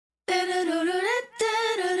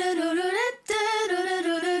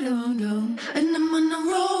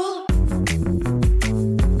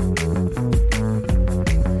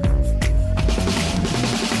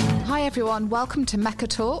everyone, welcome to Mecca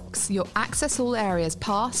Talks, your access all areas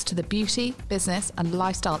pass to the beauty, business and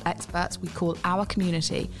lifestyle experts we call our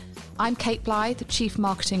community. I'm Kate Blythe, Chief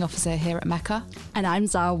Marketing Officer here at Mecca. And I'm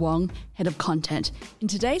Zara Wong, Head of Content. In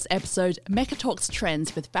today's episode, Mecca Talks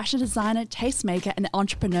Trends with fashion designer, tastemaker and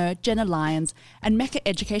entrepreneur Jenna Lyons and Mecca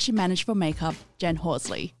Education Manager for Makeup, Jen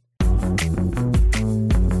Horsley.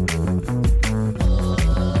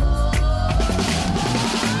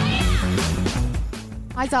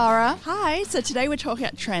 Hi Zara. Hi, so today we're talking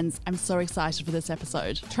about trends. I'm so excited for this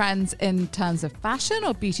episode. Trends in terms of fashion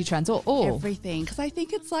or beauty trends or all? Everything, because I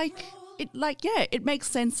think it's it makes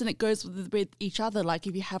sense and it goes with each other. Like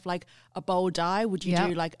if you have like a bold eye, would you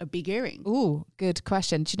do like a big earring? Ooh, good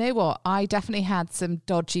question. Do you know what? I definitely had some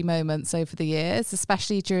dodgy moments over the years,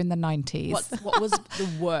 especially during the 90s. What was the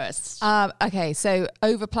worst? Okay, so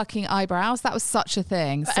over plucking eyebrows, that was such a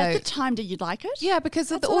thing. But so at the time, did you like it? Yeah,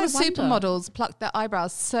 because all the supermodels plucked their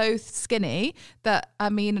eyebrows so skinny that, I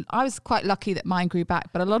mean, I was quite lucky that mine grew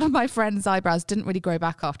back, but a lot of my friends' eyebrows didn't really grow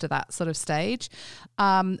back after that sort of stage.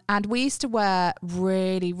 And we used to wear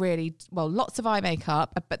really, lots of eye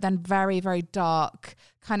makeup, but then very, very dark,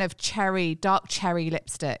 kind of dark cherry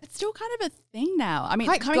lipstick. It's still kind of a thing now. I mean,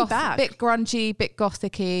 quite it's coming back. Bit grungy, bit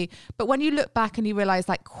gothic-y. But when you look back and you realise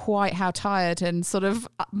like quite how tired and sort of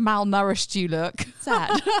malnourished you look.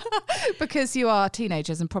 Sad. Because you are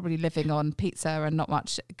teenagers and probably living on pizza and not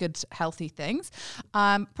much good, healthy things.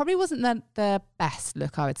 Probably wasn't the best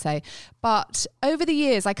look, I would say. But over the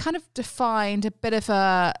years, I kind of defined a bit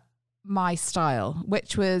of my style,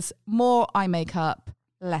 which was more eye makeup,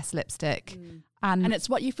 less lipstick. And it's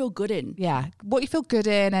what you feel good in. Yeah, what you feel good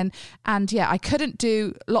in. And yeah, I couldn't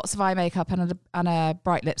do lots of eye makeup and a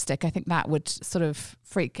bright lipstick. I think that would sort of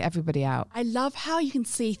freak everybody out. I love how you can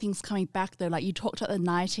see things coming back though. Like you talked about the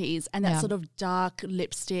 90s and that sort of dark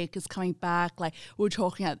lipstick is coming back. Like we were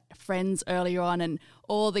talking about Friends earlier on and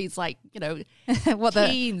all these like, you know,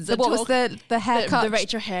 teens. What was the haircut? The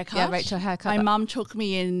Rachel haircut. Yeah, Rachel haircut. My mum took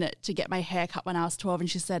me in to get my haircut when I was 12 and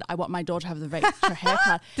she said, I want my daughter to have the Rachel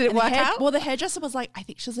haircut. Did it work out? Well, the hairdresser was like, I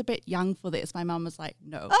think she's a bit young for this. My mum was like,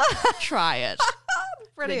 no, try it.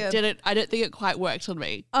 Brilliant. I don't think it quite worked on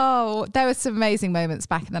me. Oh, there were some amazing moments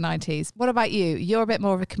back in the 90s. What about you? You're a bit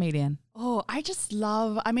more of a chameleon. Oh, I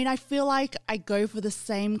feel like I go for the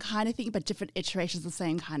same kind of thing, but different iterations of the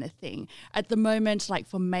same kind of thing. At the moment, like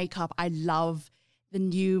for makeup, I love the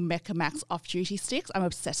new Mecca Max off-duty sticks. I'm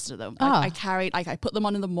obsessed with them. I put them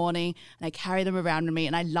on in the morning and I carry them around with me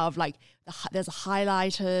and I love like, there's a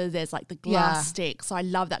highlighter, there's like the glass stick. So I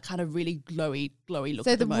love that kind of really glowy look.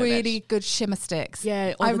 So the really good shimmer sticks.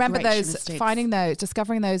 Yeah. I remember discovering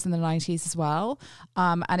those in the 90s as well.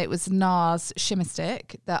 And it was NARS shimmer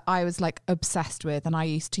stick that I was like obsessed with. And I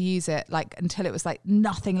used to use it like until it was like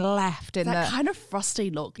nothing left in that kind of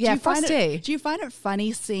frosty look. Yeah, frosty. Do you find it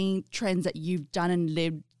funny seeing trends that you've done and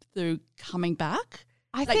lived through coming back?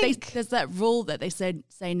 I think there's that rule that they say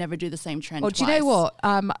never do the same trend twice. Do you know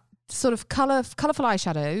what? Sort of colourful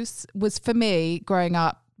eyeshadows was for me growing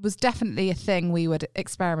up was definitely a thing we would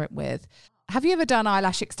experiment with. Have you ever done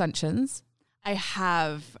eyelash extensions? I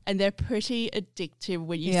have, and they're pretty addictive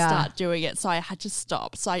when you start doing it. So I had to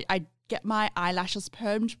stop. So I get my eyelashes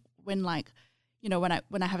permed when like, you know,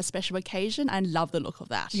 when I have a special occasion. I love the look of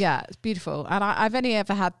that. Yeah, it's beautiful. And I've only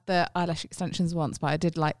ever had the eyelash extensions once, but I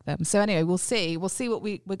did like them. So anyway, we'll see what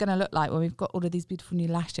we're going to look like when we've got all of these beautiful new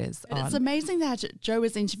lashes on. It's amazing that Joe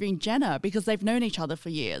is interviewing Jenna because they've known each other for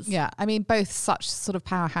years. Yeah, I mean, both such sort of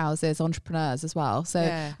powerhouses, entrepreneurs as well. So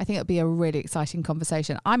I think it'll be a really exciting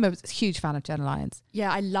conversation. I'm a huge fan of Jenna Lyons.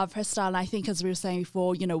 Yeah, I love her style. And I think as we were saying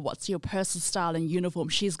before, you know, what's your personal style and uniform?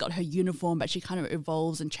 She's got her uniform, but she kind of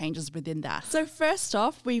evolves and changes within that. So first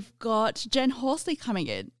off, we've got Jen Horsley coming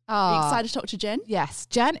in. Are you excited to talk to Jen? Yes,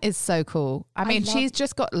 Jen is so cool. I mean, she's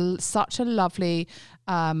just got such a lovely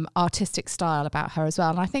artistic style about her as well.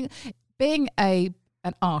 And I think being an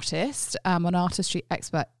artist, an artistry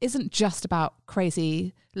expert, isn't just about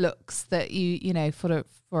crazy looks that you know for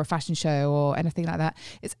a fashion show or anything like that.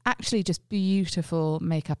 It's actually just beautiful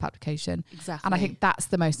makeup application. Exactly. And I think that's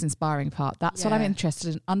the most inspiring part. That's what I'm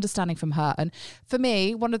interested in understanding from her. And for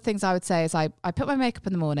me, one of the things I would say is I put my makeup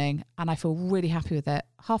in the morning and I feel really happy with it.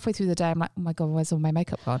 Halfway through the day, I'm like, oh my God, where's all my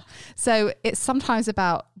makeup gone? So it's sometimes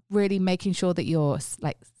about really making sure that you're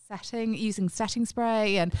like using setting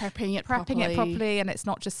spray and prepping it properly, and it's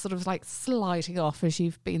not just sort of like sliding off as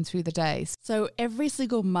you've been through the days. So every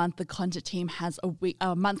single month, the content team has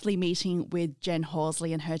a monthly meeting with Jen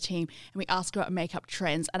Horsley and her team, and we ask her about makeup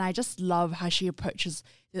trends. And I just love how she approaches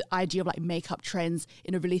the idea of like makeup trends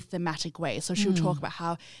in a really thematic way. So she'll talk about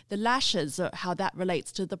how the lashes, how that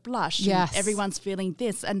relates to the blush. Yes. And everyone's feeling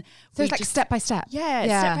this. And so it's like step by step. Yeah,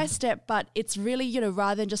 step by step. But it's really, you know,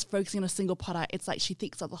 rather than just focusing on a single product, it's like she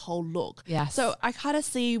thinks of the whole look. Yes. So I kind of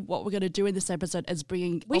see what we're going to do in this episode as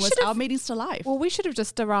bringing our meetings to life. Well, we should have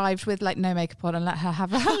just arrived with like no makeup on and let her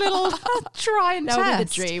have a little try and that test. That would be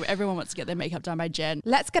the dream. Everyone wants to get their makeup done by Jen.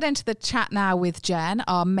 Let's get into the chat now with Jen,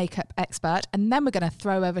 our makeup expert, and then we're going to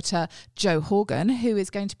throw over to Jo Horgan, who is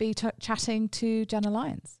going to be chatting to Jenna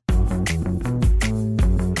Lyons.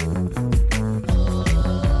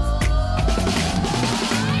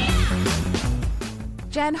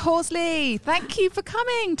 Jen Horsley, thank you for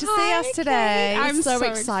coming to see us today. I'm so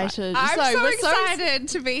excited. I'm so excited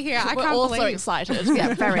to be here. We're all so excited.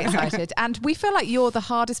 Yeah, very excited. And we feel like you're the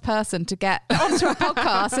hardest person to get onto a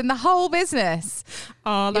podcast in the whole business.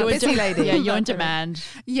 Oh, you're a busy lady. Yeah, you're in demand.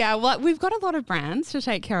 Yeah, well, we've got a lot of brands to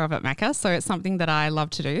take care of at Mecca, so it's something that I love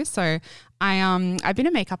to do. So I've been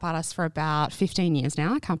a makeup artist for about 15 years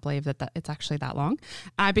now. I can't believe that it's actually that long.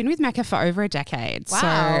 I've been with Mecca for over a decade.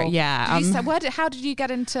 Wow. So yeah. How did you get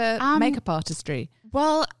into makeup artistry?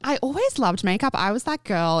 Well, I always loved makeup. I was that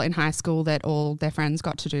girl in high school that all their friends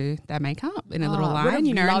got to do their makeup in a little line,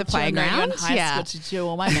 you know, in the playground. In high school to do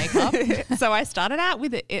all my makeup. So I started out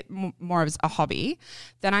with it more as a hobby.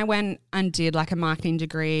 Then I went and did like a marketing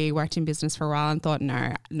degree, worked in business for a while, and thought,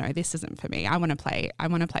 no, this isn't for me. I want to play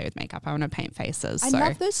with makeup. I want to paint faces. I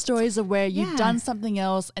love those stories of where you've done something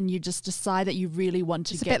else and you just decide that you really want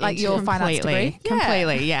to get into. It's a bit like your finance degree.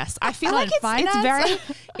 Completely, yes. I feel like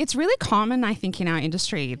it's really common, I think, in our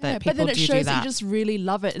industry that people do that. But then it shows that you just really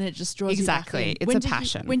love it and it just draws you back in. It's a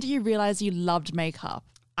passion. When did you realize you loved makeup?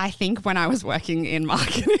 I think when I was working in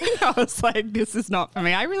marketing, I was like, this is not for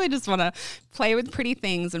me. I really just want to play with pretty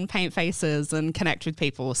things and paint faces and connect with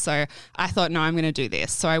people. So I thought, no, I'm going to do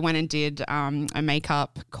this. So I went and did a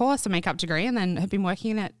makeup course, a makeup degree, and then have been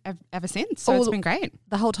working in it ever since. So it's been great.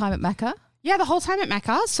 The whole time at Mecca? Yeah, the whole time at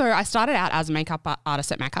Mecca. So I started out as a makeup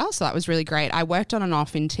artist at Mecca, so that was really great. I worked on and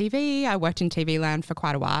off in TV. I worked in TV land for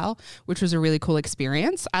quite a while, which was a really cool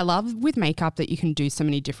experience. I love with makeup that you can do so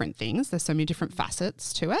many different things. There's so many different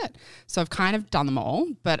facets to it. So I've kind of done them all,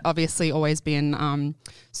 but obviously always been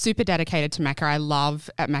super dedicated to Mecca. I love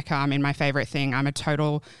at Mecca, I mean, my favorite thing,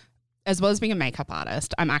 as well as being a makeup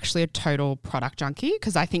artist, I'm actually a total product junkie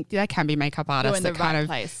because I think there can be makeup artists that kind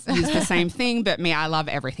of use the same thing. But me, I love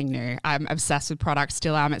everything new. I'm obsessed with products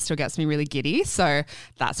still. It still gets me really giddy. So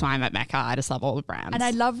that's why I'm at Mecca. I just love all the brands. And I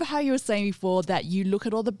love how you were saying before that you look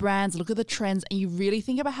at all the brands, look at the trends, and you really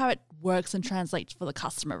think about how it works and translates for the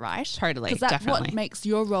customer, right? Totally, because that's definitely what makes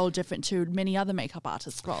your role different to many other makeup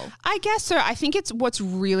artists' role. I guess so. I think it's what's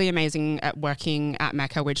really amazing at working at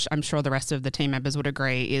Mecca, which I'm sure the rest of the team members would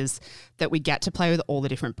agree, is that we get to play with all the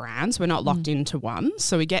different brands. We're not locked into one.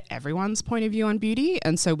 So we get everyone's point of view on beauty.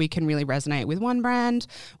 And so we can really resonate with one brand.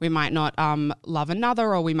 We might not love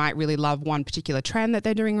another, or we might really love one particular trend that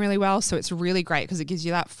they're doing really well. So it's really great because it gives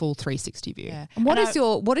you that full 360 view. Yeah. And what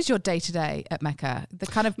is your day-to-day at Mecca? The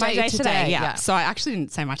kind of day-to-day? Yeah. So I actually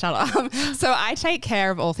didn't say much at So I take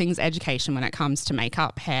care of all things education when it comes to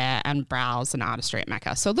makeup, hair and brows and artistry at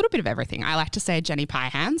Mecca. So a little bit of everything. I like to say Jenny Pie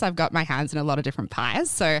hands. I've got my hands in a lot of different pies.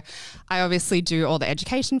 So I obviously do all the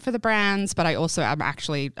education for the brands, but I also am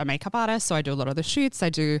actually a makeup artist. So I do a lot of the shoots.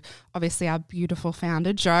 I do obviously our beautiful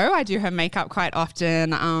founder, Jo. I do her makeup quite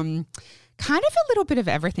often. Kind of a little bit of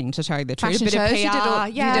everything, to tell you the truth. Fashion a bit shows. of PR.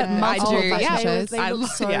 You did multiple fashion shows. They look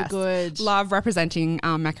so good. Love representing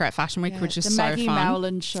Mecca at Fashion Week, which is so fun. The Maggie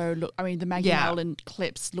Mowland show, the Maggie Mowland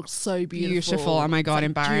clips look so beautiful. Oh my God,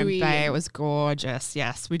 in Byron Bay. It was gorgeous.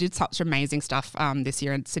 Yes, we did such amazing stuff this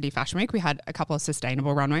year in Sydney Fashion Week. We had a couple of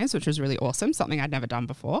sustainable runways, which was really awesome, something I'd never done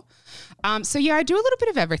before. So yeah, I do a little bit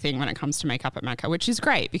of everything when it comes to makeup at Mecca, which is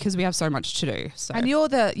great because we have so much to do. So. And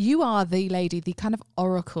you are the lady, the kind of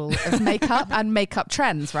oracle of makeup and makeup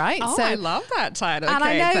trends, right? Oh, so, I love that title. And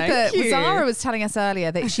I know that Zara was telling us earlier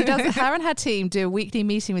that she does. Her and her team do a weekly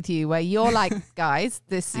meeting with you where you're like, guys,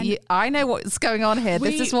 I know what's going on here.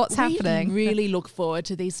 This is what's happening. I really look forward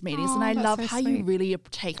to these meetings, and I love how sweet. you really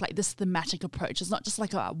take like this thematic approach. It's not just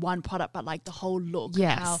like a one product, but like the whole look.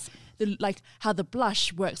 Yes. How the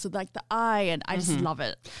blush works with like the eye, and I just love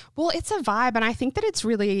it. Well, it's a vibe, and I think that it's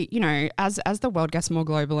really, as the world gets more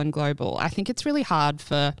global, I think it's really hard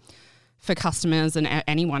for customers and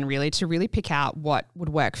anyone really to really pick out what would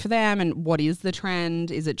work for them and what is the trend.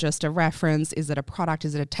 Is it just a reference? Is it a product?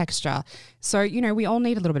 Is it a texture? So, we all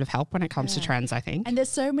need a little bit of help when it comes to trends, I think. And there's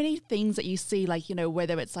so many things that you see, like,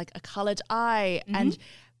 whether it's like a colored eye and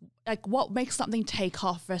like what makes something take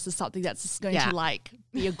off versus something that's just going to like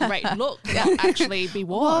be a great look, not actually be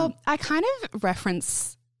worn? Well, I kind of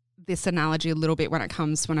reference this analogy a little bit when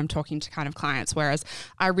I'm talking to kind of clients, whereas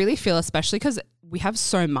I really feel, especially because we have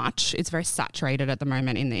so much, it's very saturated at the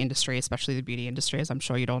moment in the industry, especially the beauty industry, as I'm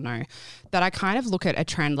sure you'd all know, that I kind of look at a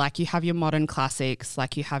trend like you have your modern classics,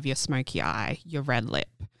 like you have your smoky eye, your red lip,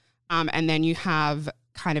 and then you have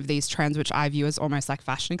kind of these trends which I view as almost like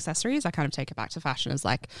fashion accessories. I kind of take it back to fashion as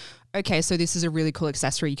like, okay, so this is a really cool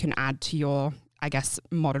accessory you can add to your, I guess,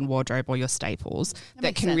 modern wardrobe or your staples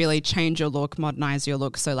that can really change your look, modernize your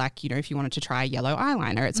look. So like, you know, if you wanted to try a yellow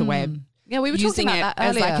eyeliner, it's a way of we were using talking about it that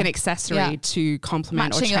as earlier. like an accessory to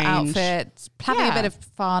complement Matching or change your outfit, having a bit of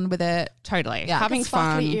fun with it. Totally. Yeah. Having Like a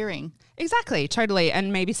sparkly fun. earring. Exactly. Totally.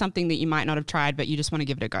 And maybe something that you might not have tried, but you just want to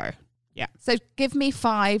give it a go. Yeah. So give me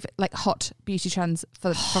 5 like hot beauty trends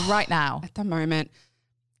for right now. At the moment,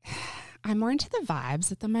 I'm more into the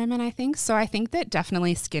vibes at the moment, I think. So I think that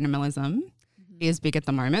definitely skinimalism is big at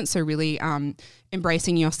the moment. So really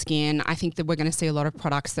embracing your skin. I think that we're going to see a lot of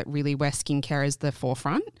products that really where skincare is the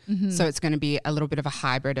forefront. So it's going to be a little bit of a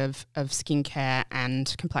hybrid of skincare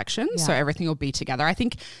and complexion. Yeah. So everything will be together. I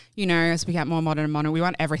think, you know, as we get more modern and modern, we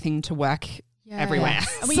want everything to work everywhere.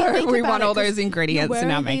 And when you So think we about want it, all 'cause those ingredients in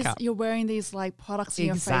our makeup. You're wearing these like products in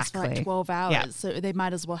your face for like Exactly. 12 hours, Yeah. so they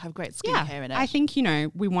might as well have great skincare in it. I think, you know,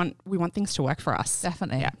 we want things to work for us.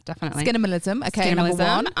 Definitely. Yeah, definitely. Skinimalism. Okay, number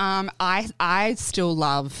one. I still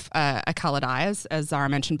love a coloured eye, as Zara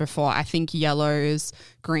mentioned before. I think yellows,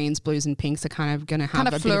 greens, blues and pinks are kind of going to have Kind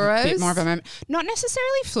of a bit fluoros? more of a moment. Not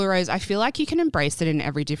necessarily fluoros. I feel like you can embrace it in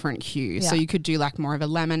every different hue. So Yeah. you could do like more of a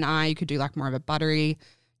lemon eye. You could do like more of a buttery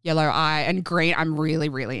yellow eye, and green. I'm really,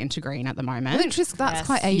 really into green at the moment. Which is, that's Yes.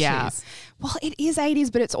 quite 80s. Yeah. Well, it is 80s,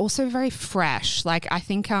 but it's also very fresh. Like I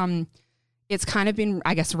think it's kind of been,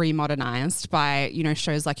 I guess, remodernized by, you know,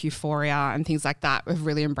 shows like Euphoria and things like that have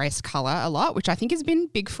really embraced color a lot, which I think has been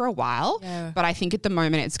big for a while. Yeah. But I think at the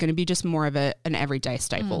moment it's going to be just more of an everyday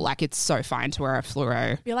staple. Like it's so fine to wear a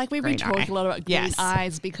fluoro. I feel like we've been green talking eye. a lot about green Yes.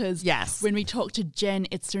 eyes because Yes. when we talk to Jen,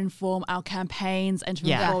 it's to inform our campaigns and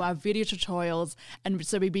to inform our video tutorials. And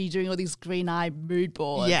so we'd be doing all these green eye mood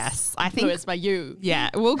boards. Yes, I think- influenced by you. Yeah.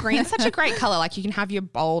 Well, green's such a great color. Like you can have your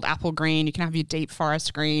bold apple green, you can have your deep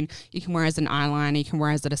forest green, you can wear as an eyeliner, you can wear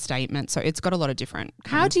as a statement. So it's got a lot of different.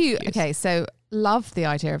 How do you, okay, so love the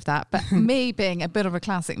idea of that. But me being a bit of a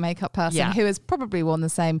classic makeup person Yeah. who has probably worn the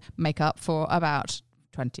same makeup for about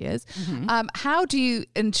 20 years, how do you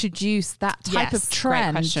introduce that type Yes, of great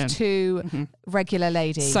trend question. to regular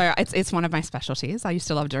lady? So it's one of my specialties. I used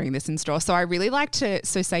to love doing this in store. So I really like to,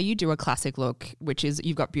 so say you do a classic look, which is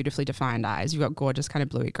you've got beautifully defined eyes, you've got gorgeous kind of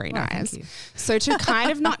bluey green Well, thank eyes. you. So to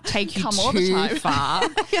kind of not take you Come all the too time. far,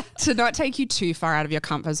 to not take you too far out of your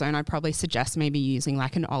comfort zone, I'd probably suggest maybe using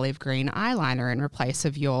like an olive green eyeliner in replace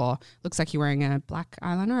of your, looks like you're wearing a black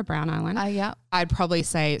eyeliner, a brown eyeliner. Yeah. I'd probably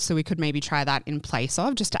say, so we could maybe try that in place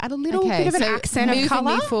of, just to add a little bit of an so accent of moving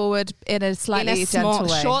colour. me forward in a slightly In a small,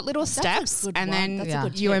 gentle way. short little That's a steps, good and one. then That's a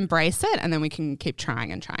good you tip. embrace it, and then we can keep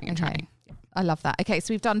trying and trying and trying. I love that. Okay,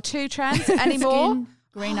 so we've done 2 trends. Any more? Skin,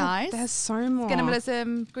 green eyes. There's so more.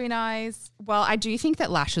 Skinimalism, green eyes. Well, I do think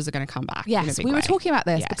that lashes are going to come back. in a Yes, big we were way. talking about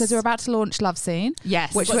this Yes. because we're about to launch Love Scene.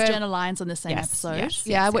 Yes. which Which we're- Jenna Lyons on the same Yes, episode. yes.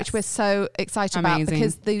 Yeah, which we're so excited about Amazing.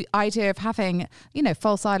 because the idea of having, you know,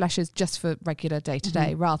 false eyelashes just for regular day to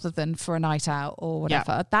day rather than for a night out or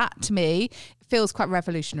whatever, that to me feels quite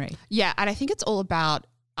revolutionary. Yeah, and I think it's all about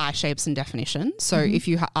eye shapes and definition. So if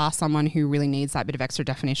you are someone who really needs that bit of extra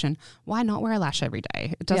definition, why not wear a lash every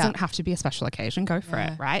day? It doesn't have to be a special occasion. Go for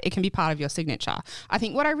it, right? It can be part of your signature. I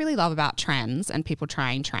think what I really love about trends and people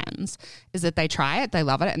trying trends is that they try it, they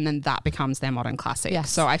love it, and then that becomes their modern classic. Yes.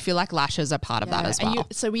 So I feel like lashes are part of that as well.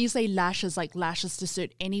 So when you say lashes, like lashes to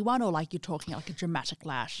suit anyone, or like you're talking like a dramatic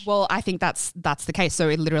lash? Well, I think that's the case. So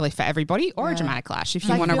it literally for everybody or a dramatic lash. If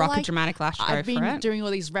you I want to feel rock a like dramatic lash, go I've for been it. doing all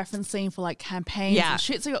these referencing for like campaigns Yeah. and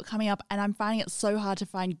shits I got coming up, and I'm finding it so hard to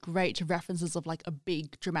find great references of like a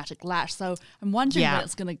big dramatic lash. So I'm wondering Yeah. when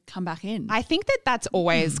it's going to come back in. I think that that's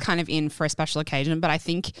always kind of in for a special occasion, but I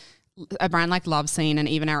think a brand like Love Scene and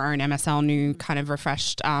even our own MSL new kind of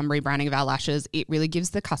refreshed rebranding of our lashes, it really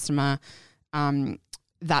gives the customer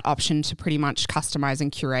that option to pretty much customize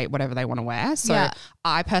and curate whatever they want to wear. So Yeah.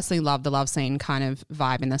 I personally love the Love Scene kind of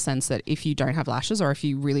vibe in the sense that if you don't have lashes or if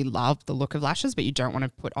you really love the look of lashes but you don't want to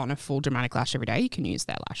put on a full dramatic lash every day, you can use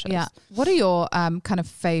their lashes. Yeah. What are your kind of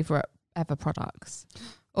favorite ever products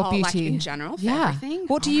or beauty? Like in general for Yeah. everything?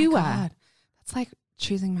 What do Oh you my wear? God. That's like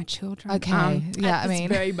choosing my children. Okay. I this mean,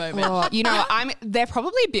 very moment. Well, they're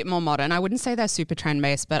probably a bit more modern. I wouldn't say they're super trend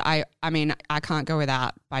based, but I mean, I can't go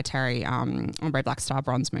without by Terry Ombre Black Star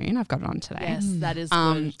Bronze Moon. I've got it on today. Yes, that is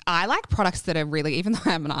good. I like products that are really, even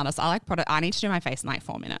though I'm an artist, I like I need to do my face in like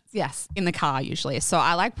 4 minutes. yes. In the car usually. So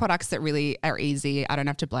I like products that really are easy. I don't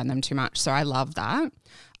have to blend them too much. So I love that.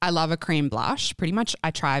 I love a cream blush. Pretty much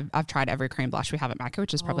I've tried every cream blush we have at Macca,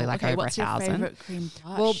 which is probably over what's 1,000. Your favorite cream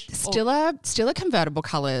blush? Well, Stila convertible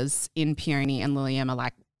colors in Peony and Lilium are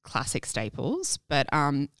like classic staples, but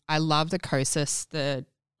I love the Kosas, the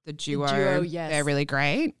duo. The duo, yes. They're really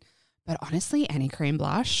great. But honestly, any cream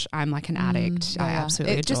blush, I'm like an addict. I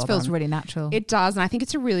absolutely It just adore feels them. really natural. It does, and I think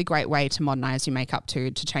it's a really great way to modernize your makeup too,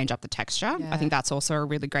 to change up the texture. Yeah. I think that's also a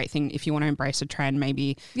really great thing if you want to embrace a trend.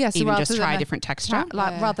 Maybe so even rather just than try a different texture.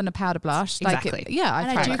 rather than a powder blush. Exactly. And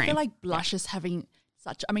I do cream. feel like blush is having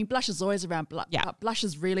blush is always around, but Yeah. blush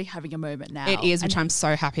is really having a moment now. It is, which And I'm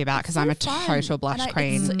so happy about because so I'm a fun. total blush And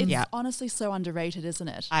queen. It's honestly so underrated, isn't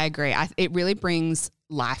it? I agree. It really brings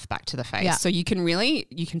life back to the face. Yeah. So you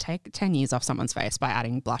can take 10 years off someone's face by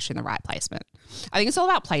adding blush in the right placement. I think it's all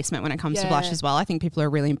about placement when it comes to blush as well. I think people are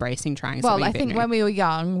really embracing trying something I think new. when we were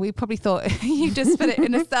young, we probably thought you just put it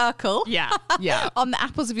in a circle. Yeah. On the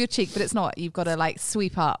apples of your cheek, but it's not. You've got to like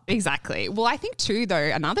sweep up. Exactly. Well, I think too, though,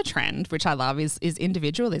 another trend, which I love is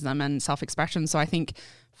individualism and self-expression. So I think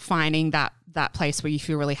finding that place where you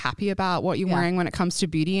feel really happy about what you're wearing when it comes to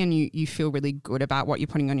beauty, and you feel really good about what you're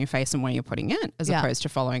putting on your face and where you're putting it, as opposed to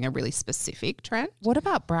following a really specific trend. What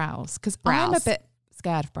about brows? Because I'm a bit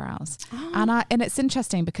scared of brows. And it's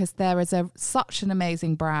interesting because there is such an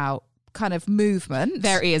amazing brow kind of movement.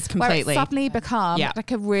 There is completely. Where it's suddenly become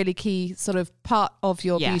like a really key sort of part of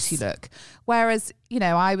your beauty look. Whereas,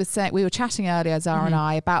 I was saying, we were chatting earlier, Zara and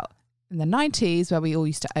I, about in the 90s where we all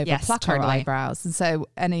used to over pluck our eyebrows. And so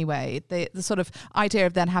anyway, the sort of idea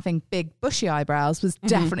of then having big bushy eyebrows was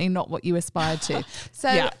definitely not what you aspired to.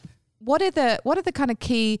 So what are the kind of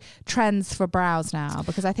key trends for brows now?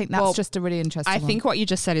 Because I think that's just a really interesting one. I think what you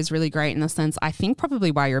just said is really great in the sense, I think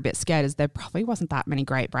probably why you're a bit scared is there probably wasn't that many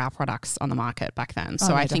great brow products on the market back then.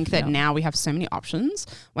 So I think that now we have so many options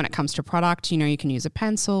when it comes to product. You can use a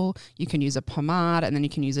pencil, you can use a pomade, and then you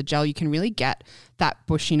can use a gel. You can really get that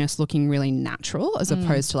bushiness looking really natural as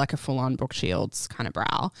opposed to like a full-on Brooke Shields kind of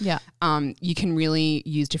brow. Yeah. You can really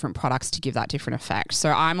use different products to give that different effect. So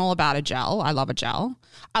I'm all about a gel. I love a gel.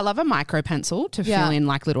 I love a micro pencil to fill in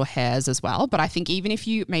like little hairs as well. But I think even if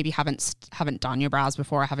you maybe haven't done your brows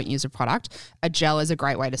before or haven't used a product, a gel is a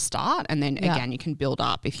great way to start. And then again, you can build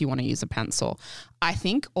up if you want to use a pencil. I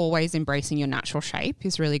think always embracing your natural shape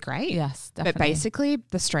is really great. Yes, definitely. But basically,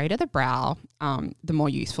 the straighter the brow, the more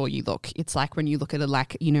youthful you look. It's like when you look at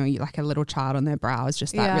like a little child on their brow is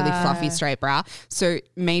just that really fluffy straight brow. So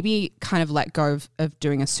maybe kind of let go of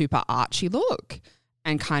doing a super archy look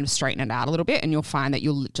and kind of straighten it out a little bit, and you'll find that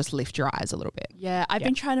you'll just lift your eyes a little bit. Yeah, I've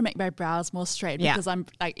been trying to make my brows more straight because I'm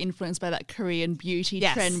like influenced by that Korean beauty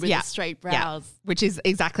trend with the straight brows. Which is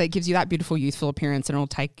exactly, it gives you that beautiful youthful appearance, and it'll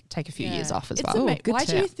take a few years off as well. Why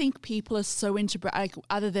do you think people are so into like,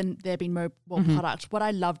 other than there being more product? What I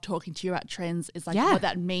love talking to you about trends is like what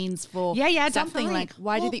that means for something. Definitely. Like,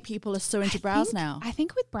 why do you think people are so into brows now? I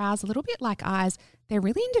think with brows, a little bit like eyes, they're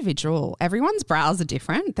really individual. Everyone's brows are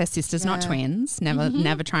different. They're sisters, not twins.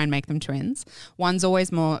 Never try and make them twins. One's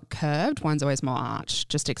always more curved. One's always more arched.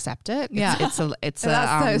 Just accept it. Yeah, That's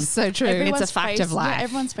so true. It's a fact of life.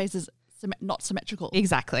 Everyone's face is not symmetrical.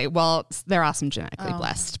 Exactly. Well, there are some genetically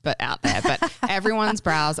blessed, but out there. But everyone's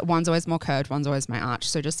brows, one's always more curved, one's always more arched.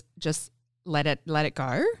 So just let it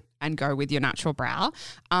go. And go with your natural brow.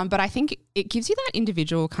 But I think it gives you that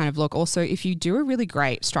individual kind of look. Also, if you do a really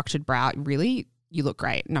great structured brow, really you look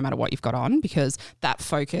great no matter what you've got on, because that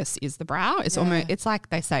focus is the brow. It's almost, it's like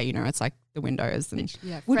they say, it's like the windows and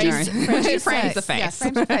frames the face. Yeah,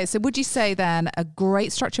 frames the face. So would you say then a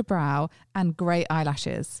great structured brow and great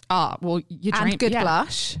eyelashes? Oh, well, you dream. And good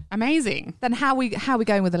blush. Amazing. Then how we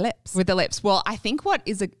going with the lips? With the lips. Well, I think what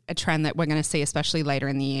is a trend that we're going to see, especially later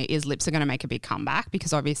in the year, is lips are going to make a big comeback,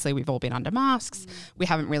 because obviously we've all been under masks. We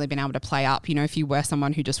haven't really been able to play up. If you were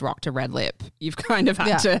someone who just rocked a red lip, you've kind of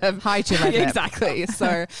had to hide your red lip. Exactly.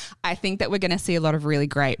 So I think that we're going to see a lot of really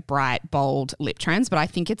great, bright, bold lip trends, but I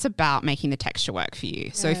think it's about making the texture work for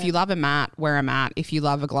you. So if you love a matte, wear a matte. If you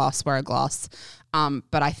love a gloss, wear a gloss.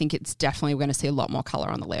 But I think it's definitely, we're going to see a lot more color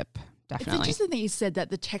on the lip. Definitely. It's interesting that you said that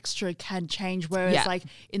the texture can change, whereas like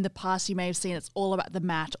in the past you may have seen it's all about the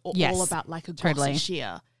matte or all about like a glossy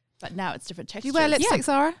sheer. But now it's different textures. Do you wear lipstick,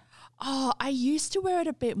 Zara? Oh, I used to wear it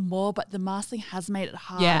a bit more, but the masking has made it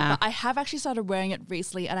hard. Yeah. But I have actually started wearing it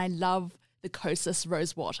recently, and I love the Kosas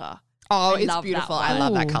Rose Water. Oh, I it's love beautiful. that I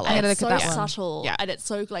love that Ooh, color. I'm gonna It's look so at that one. subtle, Yeah. and it's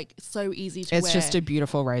so easy to wear. It's just a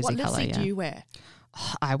beautiful rosy What color. lipstick Yeah. do you wear?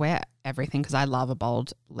 I wear everything because I love a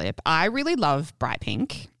bold lip. I really love bright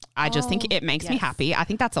pink. I just think it makes me yes. happy. I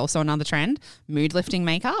think that's also another trend, mood lifting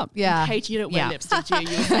makeup. Yeah. Kate, you don't wear Yeah. lipstick, do you?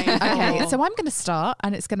 You were saying Okay, before. so I'm going to start,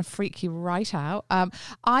 and it's going to freak you right out.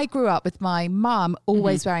 I grew up with my mum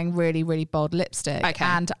always wearing really, really bold lipstick, Okay.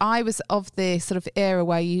 and I was of the sort of era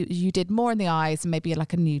where you did more in the eyes and maybe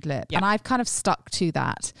like a nude lip, Yep. and I've kind of stuck to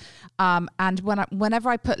that. And whenever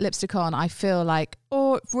I put lipstick on, I feel like,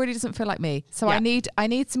 oh, it really doesn't feel like me. So Yeah. I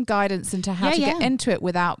need some guidance into how Yeah, to get yeah. into it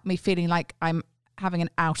without me feeling like I'm having an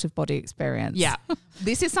out of body experience. Yeah.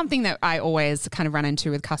 This is something that I always kind of run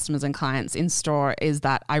into with customers and clients in store is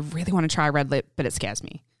that I really want to try a red lip, but it scares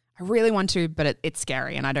me. I really want to, but it's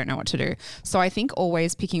scary and I don't know what to do. So I think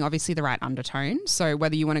always picking obviously the right undertone. So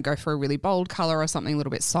whether you want to go for a really bold color or something a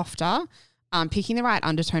little bit softer, picking the right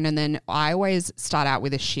undertone. And then I always start out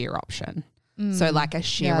with a sheer option. So like a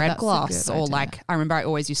sheer Yeah, red that's a gloss good or idea. like I remember I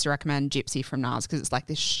always used to recommend Gypsy from NARS because it's like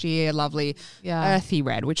this sheer lovely Yeah. earthy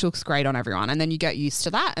red which looks great on everyone and then you get used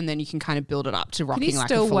to that and then you can kind of build it up to Can rocking you like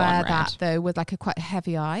still a full-on wear red. that though with like a quite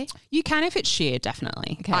heavy eye? You can if it's sheer,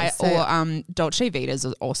 definitely. Okay, so- or Dolce Vita's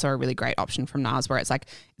is also a really great option from NARS where it's like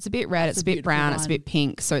it's a bit red, it's a bit beautiful brown, it's a one. bit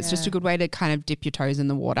pink. So it's just a good way to kind of dip your toes in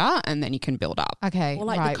the water and then you can build up. Okay, Or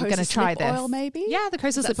like right, the we're going to Kosas try lip this. oil, maybe. Yeah, the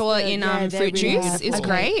Kosas That's lip oil the- in yeah, they're fruit really juice is beautiful.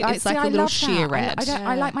 great. I It's see, like I a little love sheer that. red.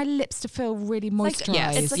 I like my lips to feel really moisturized.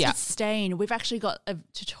 Like, it's like Yeah. a stain. We've actually got a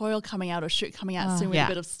tutorial coming out or shoot coming out soon with Yeah. a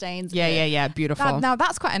bit of stains. Yeah, beautiful. Now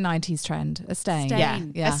that's quite a 90s trend, a stain.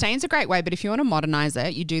 Stain. Yeah. A stain's a great way, but if you want to modernize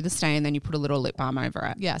it, you do the stain, then you put a little lip balm over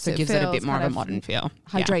it. Yeah, so so it it gives it a feels bit more of kind a of modern feel.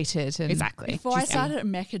 Yeah. Hydrated. And Exactly. Before I Just- started at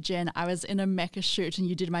Mecca, Jen, I was in a Mecca shoot and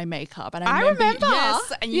you did my makeup. And I I remember.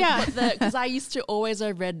 Yes, and you Yeah. put the because I used to always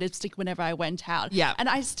wear red lipstick whenever I went out. Yeah. and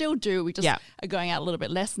I still do. We just Yeah. are going out a little bit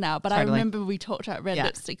less now. But I Totally. remember we talked about red Yeah.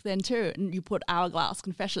 lipstick then too, and you put Hourglass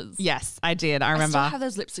Confessions. Yes, I did. I I remember. still have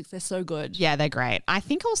those lipsticks. They're so good. Yeah, they're great. I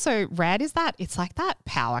think also red is that it's like that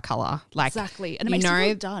power color. Like Exactly. And it makes you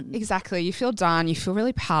feel done. Exactly. You feel done. You feel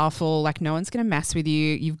really powerful. Like no one's gonna mess with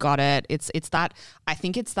you. You've got it. It's that I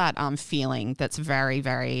think it's that feeling that's very,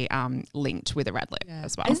 very linked with a red lip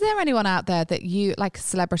as well. Is there anyone out there that you like, a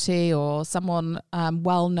celebrity or someone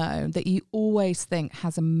well known, that you always think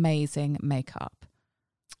has amazing makeup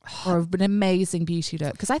or an amazing beauty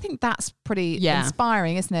look? Because I think that's pretty Yeah.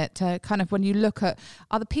 inspiring, isn't it? To kind of when you look at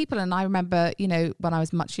other people, and I remember, you know, when I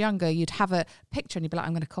was much younger, you'd have a picture and you'd be like,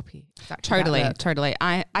 I'm going to copy exactly that Totally, look. totally.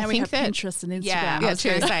 I And we think have that Pinterest and Instagram. Yeah, I was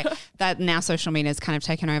going to say that now social media has kind of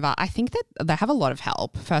taken over. I think that they have a lot of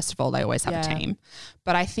help. First of all, they always have a Yeah. team.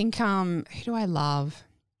 But I think, who do I love?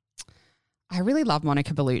 I really love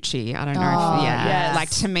Monica Bellucci. I don't know Oh, if, yeah. yes. Like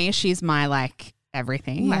to me, she's my like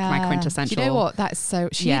everything, like my Yeah. quintessential. Do you know what? That's so,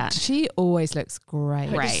 she always looks great.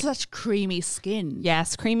 But Right. just such creamy skin.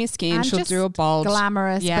 Yes, creamy skin. And She'll just do a bold.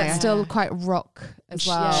 glamorous, Yeah. but still quite rock as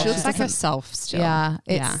well. She looks She like doesn't- herself still. Yeah,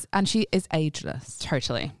 and she is ageless.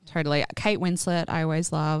 Totally. Kate Winslet, I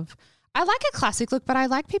always love. I like a classic look, but I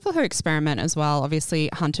like people who experiment as well. Obviously,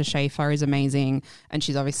 Hunter Schafer is amazing, and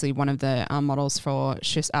she's obviously one of the models for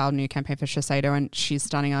our new campaign for Shiseido, and she's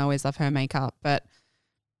stunning. I always love her makeup, but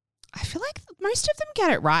I feel like most of them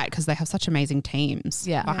get it right because they have such amazing teams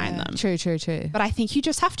behind them. True. But I think you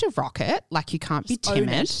just have to rock it. Like you can't be Just own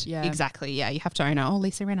timid. it, yeah. Exactly. Yeah, you have to own it. Oh,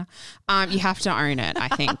 Lisa Rinna. You have to own it, I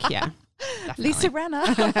think. Yeah. Definitely. Lisa Renner.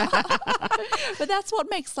 But that's what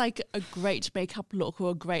makes like a great makeup look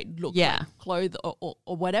or a great look, Yeah. like clothes or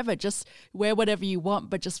whatever. Just wear whatever you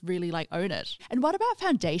want, but just really like own it. And what about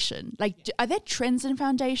foundation? Like, are there trends in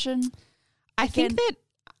foundation? I think that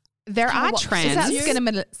there Kinda are what- trends. Is that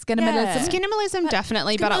skinimalism? Skinimalism,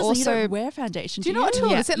 definitely, but I Skinimalism, you also don't wear foundation. Do you know what at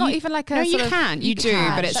all? Yeah. Is it not even like a no, you sort of- can. You do,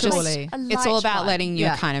 can, but it's but just surely. it's all light about one. letting your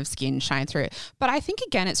Yeah. kind of skin shine through it. But I think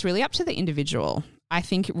again, it's really up to the individual. I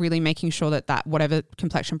think really making sure that whatever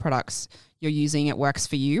complexion products you're using, it works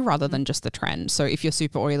for you rather than just the trend. So if you're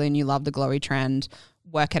super oily and you love the glowy trend,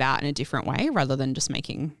 work it out in a different way rather than just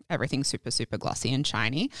making everything super, super glossy and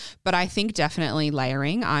shiny. But I think definitely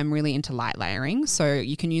layering. I'm really into light layering. So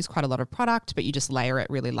you can use quite a lot of product, but you just layer it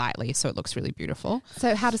really lightly so it looks really beautiful.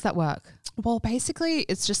 So how does that work? Well, basically,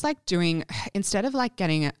 it's just like instead of like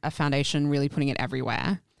getting a foundation, really putting it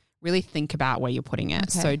everywhere, really think about where you're putting it.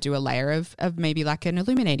 Okay. So do a layer of maybe like an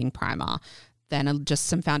illuminating primer, then just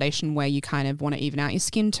some foundation where you kind of want to even out your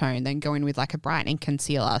skin tone, then go in with like a brightening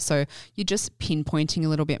concealer. So you're just pinpointing a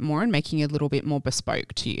little bit more and making it a little bit more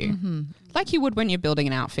bespoke to you. like you would when you're building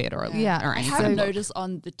an outfit or Yeah. or I anything. haven't noticed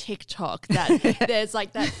on the TikTok that there's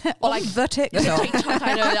like that, or like the TikTok. TikTok.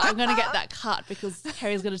 I know that I'm going to get that cut because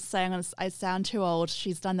Carrie's going to say I sound too old.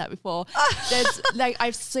 She's done that before. There's like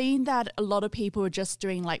I've seen that a lot of people are just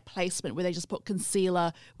doing like placement where they just put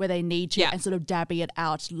concealer where they need to and sort of dabbing it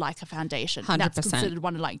out like a foundation. 100%. That's considered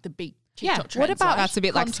one of like the big TikTok trends. What about That's a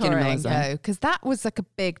bit like skin contouring, minimalism. though? Because that was like a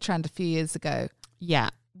big trend a few years ago. Yeah.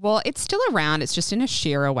 Well, it's still around. It's just in a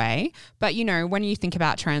sheerer way. But, you know, when you think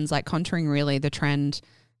about trends like contouring, really the trend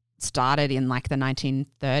started in like the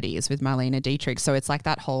 1930s with Marlene Dietrich. So it's like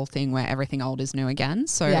that whole thing where everything old is new again.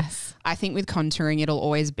 So Yes. I think with contouring, it'll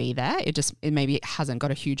always be there. It maybe hasn't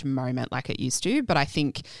got a huge moment like it used to. But I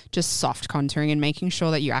think just soft contouring and making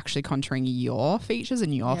sure that you're actually contouring your features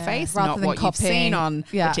and your face, Rather not than what you've copying. seen on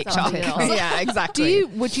Yeah. the TikTok. Something else. Yeah, exactly.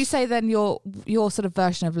 Would you say then your sort of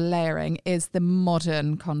version of layering is the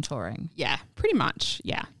modern contouring? Yeah, pretty much.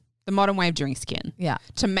 Yeah. The modern way of doing skin. Yeah.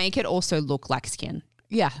 To make it also look like skin.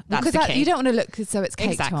 Yeah. That's Because the key. you don't want to look so it's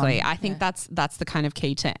caked Exactly. on. I think that's the kind of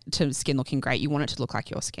key to skin looking great. You want it to look like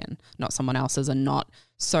your skin, not someone else's, and not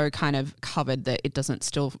so kind of covered that it doesn't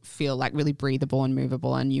still feel like really breathable and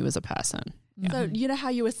movable and you as a person. So you know how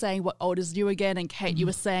you were saying what old is new again, and Kate, you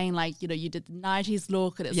were saying like, you know, you did the 90s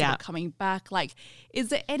look and it's sort of coming back. Like, is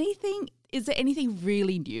there anything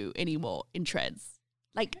really new anymore in trends?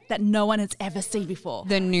 Like that no one has ever seen before?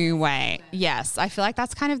 The new way. Yes. I feel like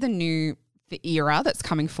that's kind of the era that's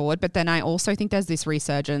coming forward. But then I also think there's this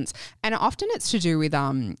resurgence, and often it's to do with,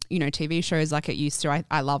 you know, TV shows like it used to.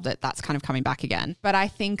 I love that that's kind of coming back again. But I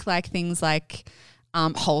think like things like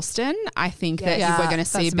Holston, I think that we're going to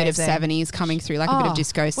see a bit of 70s coming through, like a bit of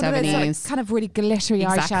disco 70s. Like kind of really glittery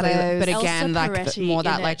Exactly. eyeshadows. But again, Elsa like Peretti more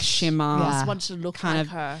that in like it. shimmer. I just wanted to look kind like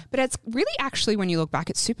of her. But it's really actually, when you look back,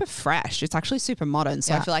 it's super fresh. It's actually super modern.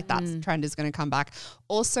 So I Yeah. feel like that trend is going to come back.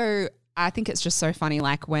 Also, I think it's just so funny,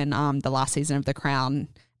 like when the last season of The Crown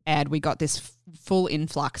aired, we got this full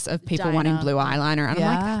influx of people Diana. wanting blue eyeliner. And I'm like,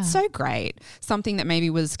 Yeah. that's so great. Something that maybe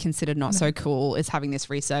was considered not so cool is having this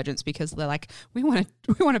resurgence because they're like, we want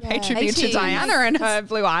to pay tribute to 80s. Diana and her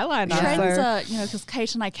blue eyeliner. Trends So- are, you know, because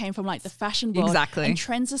Kate and I came from like the fashion world. Exactly. And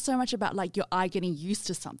trends are so much about like your eye getting used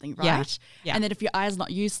to something, right? Yeah. Yeah. And then if your eye's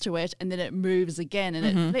not used to it and then it moves again and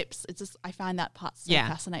it flips, it's just, I find that part so Yeah.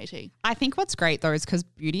 fascinating. I think what's great though is because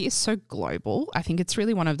beauty is so global. I think it's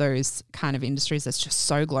really one of those kind of industries that's just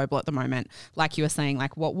so global at the moment. Like you were saying,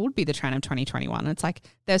 like what would be the trend of 2021? It's like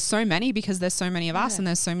there's so many because there's so many of us and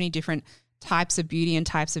there's so many different types of beauty and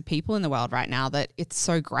types of people in the world right now that it's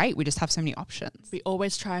so great. We just have so many options. We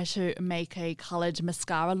always try to make a coloured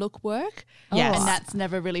mascara look work. Yes. And that's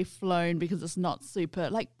never really flown because it's not super,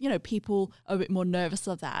 like, you know, people are a bit more nervous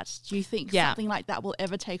of that. Do you think something like that will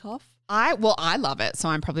ever take off? I love it, so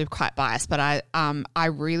I'm probably quite biased, but I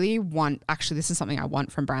really want, actually this is something I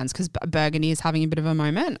want from brands because Burgundy is having a bit of a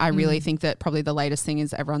moment. I really think that probably the latest thing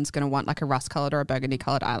is everyone's going to want like a rust coloured or a burgundy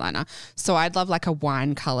coloured eyeliner. So I'd love like a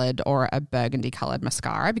wine coloured or a burgundy coloured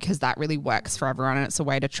mascara because that really works for everyone and it's a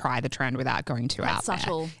way to try the trend without going too out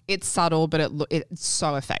subtle. there. It's subtle, but it's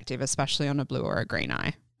so effective, especially on a blue or a green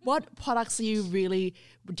eye. What products do you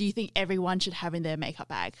think everyone should have in their makeup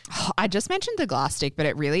bag? I just mentioned the glass stick, but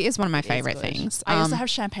it really is one of my favorite things. I also have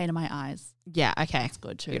champagne in my eyes. Yeah, okay. It's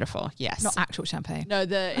good too. Beautiful. Yes. Not actual champagne. No,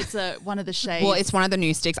 it's one of the shades. Well, it's one of the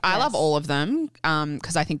new sticks. I love all of them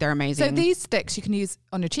because I think they're amazing. So these sticks you can use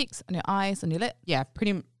on your cheeks, on your eyes, on your lip. yeah,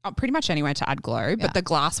 pretty much anywhere to add glow. But the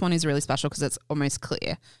glass one is really special because it's almost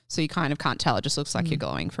clear. So you kind of can't tell. It just looks like you're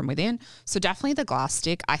glowing from within. So definitely the glass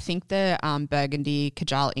stick. I think the Burgundy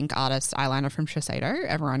Kajal Ink Artist eyeliner from Shiseido,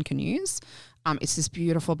 everyone can use. It's this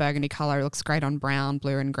beautiful burgundy color. It looks great on brown,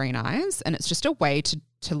 blue and green eyes. And it's just a way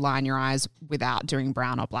to line your eyes without doing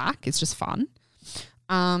brown or black. It's just fun.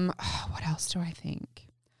 What else do I think?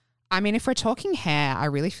 I mean, if we're talking hair, I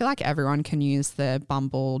really feel like everyone can use the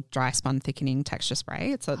Bumble Dry Spun Thickening Texture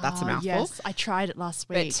Spray. That's a mouthful. Yes, I tried it last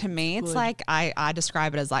week. But to me, it's good. like I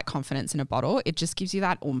describe it as like confidence in a bottle. It just gives you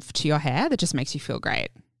that oomph to your hair that just makes you feel great.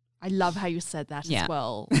 I love how you said that Yeah. as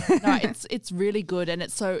well. No, it's really good, and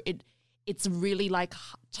it's really like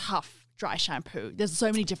tough dry shampoo. There's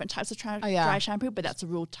so many different types of dry shampoo, but that's a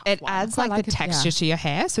real tough It one. adds Quite like like the it, texture yeah. to your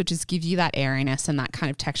hair. So it just gives you that airiness and that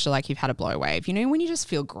kind of texture like you've had a blow wave. You know, when you just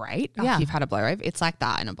feel great after Yeah. you've had a blow wave, it's like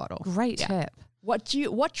that in a bottle. Great Yeah. tip. What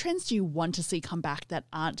trends do you want to see come back that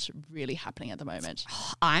aren't really happening at the moment?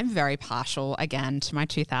 I'm very partial again to my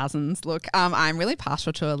 2000s look. I'm really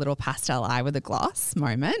partial to a little pastel eye with a gloss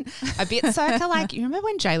moment. A bit circa like, you remember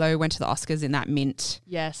when JLo went to the Oscars in that mint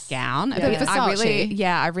Yes. gown? Yeah. The I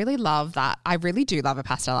Versace. really love that. I really do love a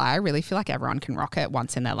pastel eye. I really feel like everyone can rock it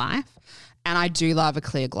once in their life. And I do love a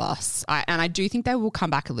clear gloss. And I do think they will come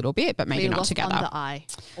back a little bit, but maybe not together. On the eye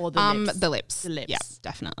or the lips? The lips. The lips. Yeah,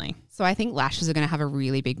 definitely. So I think lashes are going to have a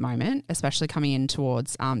really big moment, especially coming in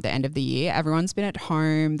towards the end of the year. Everyone's been at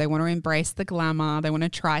home. They want to embrace the glamour. They want to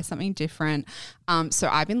try something different. So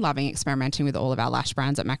I've been loving experimenting with all of our lash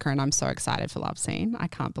brands at Mecca, and I'm so excited for Love Scene. I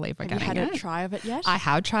can't believe we're getting it. Have you had a try of it yet? I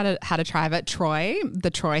have had a try of it.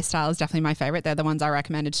 The Troy style is definitely my favorite. They're the ones I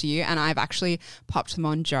recommended to you, and I've actually popped them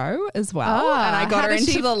on Jo as well. And I got her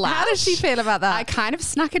into the lash. How does she feel about that? I kind of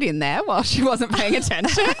snuck it in there while she wasn't paying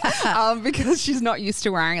attention because she's not used to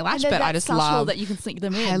wearing a lash. But I just love that you can sneak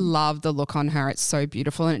them in. I love the look on her. It's so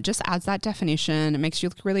beautiful, and it just adds that definition. It makes you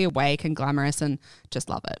look really awake and glamorous, and just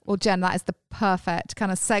love it. Well, Jen, that is the perfect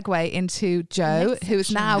kind of segue into Jo, who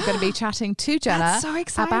is now going to be chatting to Jenna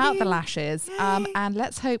about the lashes. And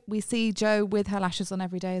let's hope we see Jo with her lashes on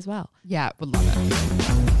every day as well. Yeah, would love it.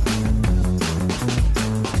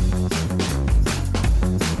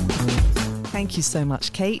 Thank you so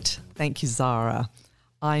much, Kate. Thank you, Zara.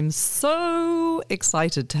 I'm so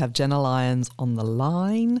excited to have Jenna Lyons on the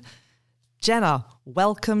line. Jenna,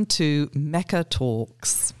 welcome to Mecca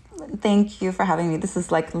Talks. Thank you for having me. This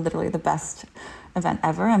is like literally the best event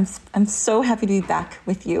ever. I'm so happy to be back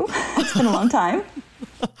with you. It's been a long time.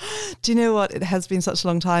 Do you know what? It has been such a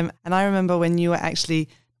long time. And I remember when you were actually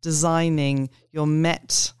designing your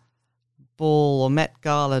Met Ball or Met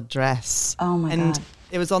Gala dress. Oh my God. And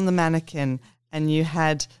it was on the mannequin and you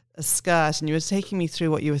had a skirt and you were taking me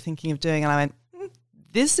through what you were thinking of doing. And I went,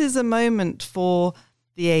 this is a moment for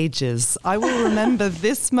the ages. I will remember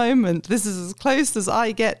this moment. This is as close as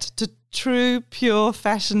I get to true, pure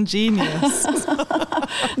fashion genius.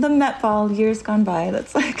 The Met Ball, years gone by.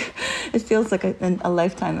 That's like, it feels like a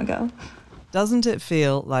lifetime ago. Doesn't it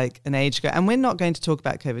feel like an age ago? And we're not going to talk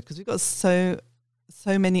about COVID because we've got so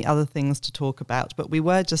many other things to talk about. But we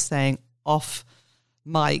were just saying off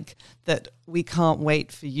mic that we can't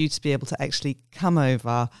wait for you to be able to actually come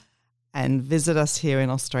over and visit us here in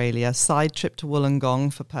Australia. Side trip to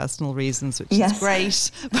Wollongong for personal reasons, which is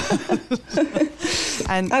great.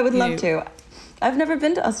 And I would love to. I've never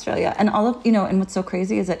been to Australia. And and what's so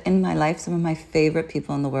crazy is that in my life, some of my favorite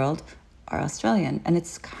people in the world are Australian. And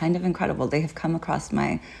it's kind of incredible. They have come across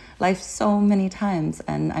my life so many times.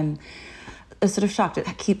 And I'm sort of shocked.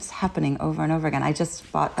 It keeps happening over and over again. I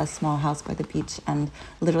just bought a small house by the beach, and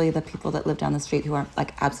literally the people that live down the street, who are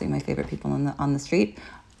like absolutely my favorite people on the street,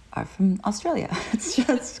 are from Australia. It's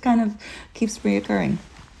just kind of keeps reoccurring.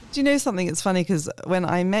 Do you know something? It's funny because when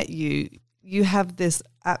I met you, you have this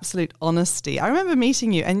absolute honesty. I remember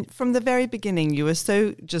meeting you, and from the very beginning, you were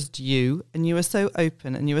so just you, and you were so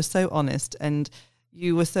open, and you were so honest, and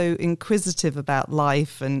you were so inquisitive about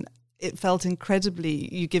life, and it felt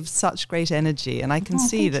incredibly, you give such great energy, and I can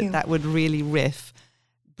see that would really riff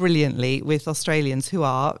brilliantly with Australians who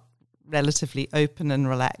are relatively open and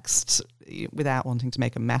relaxed without wanting to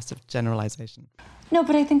make a massive generalization. No,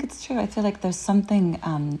 but I think it's true. I feel like there's something,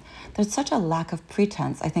 there's such a lack of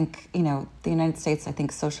pretense. I think, the United States, I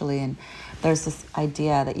think socially, and there's this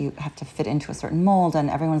idea that you have to fit into a certain mold and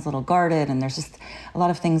everyone's a little guarded, and there's just a lot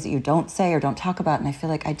of things that you don't say or don't talk about. And I feel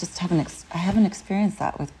like I haven't experienced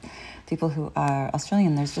that with people who are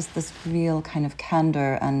Australian. There's just this real kind of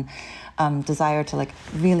candor and desire to like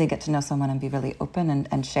really get to know someone and be really open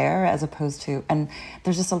and share, as opposed to, and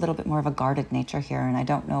there's just a little bit more of a guarded nature here, and I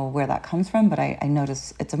don't know where that comes from, but I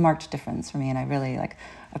notice it's a marked difference for me, and I really like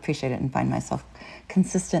appreciate it and find myself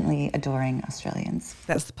consistently adoring Australians.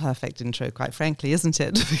 That's the perfect intro, quite frankly, isn't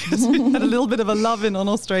it? Because we had a little bit of a love-in on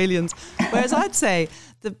Australians. Whereas I'd say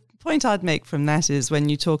the point I'd make from that is when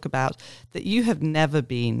you talk about that you have never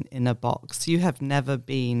been in a box, you have never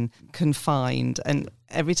been confined, and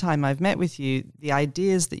every time I've met with you, the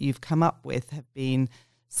ideas that you've come up with have been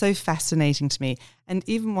so fascinating to me. And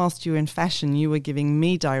even whilst you were in fashion, you were giving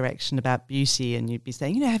me direction about beauty, and you'd be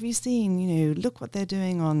saying, have you seen, look what they're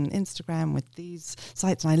doing on Instagram with these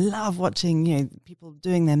sites, and I love watching, people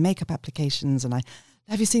doing their makeup applications, and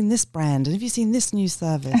have you seen this brand, and have you seen this new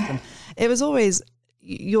service? And it was always,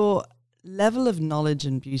 your level of knowledge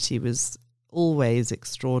and beauty was always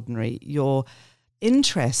extraordinary. Your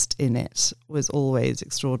interest in it was always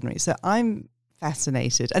extraordinary. So I'm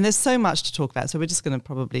fascinated, and there's so much to talk about, so we're just going to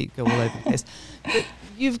probably go all over the place. But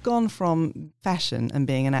you've gone from fashion and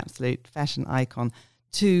being an absolute fashion icon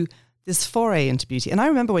to this foray into beauty. And I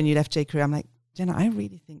remember when you left J. Crew, I'm like, Jenna, I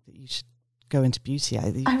really think that you should go into beauty. I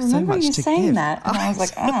remember so much you to saying give. that, and I was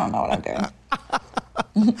like, I don't know what I'm doing.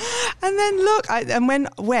 And then look,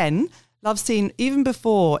 when Love Scene, even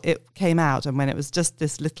before it came out, and when it was just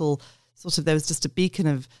this little sort of, there was just a beacon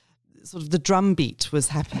of sort of the drum beat was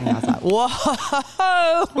happening. I was like,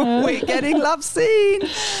 whoa, we're getting love scene.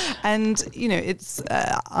 And, you know, it's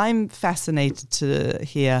I'm fascinated to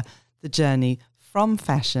hear the journey from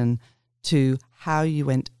fashion to how you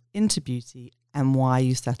went into beauty and why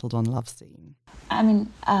you settled on love scene. I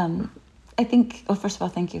mean, I think, well, first of all,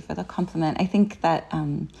 thank you for the compliment. I think that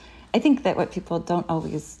what people don't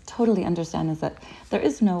always totally understand is that there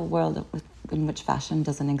is no world in which fashion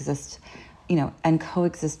doesn't exist, you know, and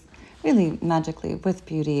coexist really magically with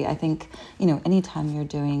beauty. I think, you know, anytime you're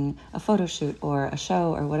doing a photo shoot or a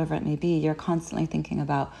show or whatever it may be, you're constantly thinking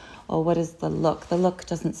about, well, what is the look? The look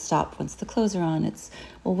doesn't stop once the clothes are on. It's,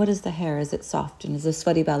 well, what is the hair? Is it soft? And is it a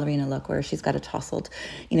sweaty ballerina look where she's got a tousled,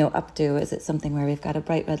 you know, updo? Is it something where we've got a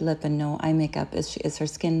bright red lip and no eye makeup? Is her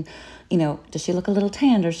skin, you know, does she look a little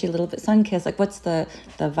tanned or is she a little bit sun-kissed? Like, what's the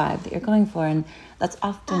vibe that you're going for? And that's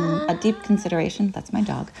often a deep consideration. That's my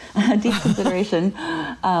dog. A deep consideration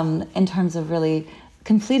in terms of really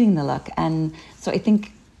completing the look. And so I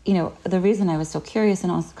think, you know, the reason I was so curious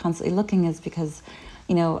and also constantly looking is because,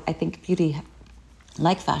 you know, I think beauty,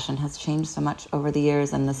 like fashion, has changed so much over the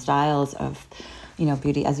years, and the styles of, you know,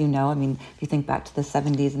 beauty, as you know, I mean, if you think back to the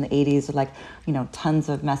 70s and the 80s with, like, you know, tons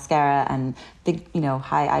of mascara and big, you know,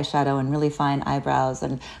 high eyeshadow and really fine eyebrows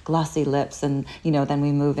and glossy lips. And, you know, then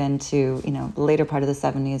we move into, you know, the later part of the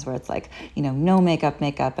 70s where it's like, you know, no makeup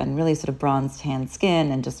and really sort of bronze tan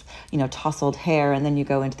skin and just, you know, tousled hair. And then you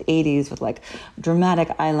go into the 80s with like dramatic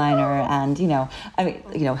eyeliner and, you know, I mean,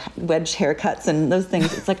 you know, wedge haircuts and those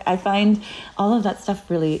things. It's like, I find all of that stuff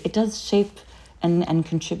really, it does shape and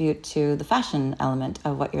contribute to the fashion element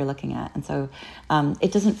of what you're looking at. And so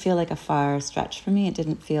it doesn't feel like a far stretch for me. It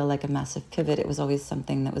didn't feel like a massive pivot. It was always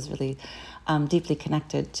something that was really deeply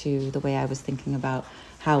connected to the way I was thinking about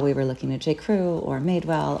how we were looking at J. Crew or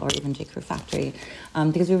Madewell or even J. Crew Factory,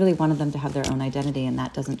 because we really wanted them to have their own identity, and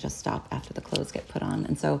that doesn't just stop after the clothes get put on.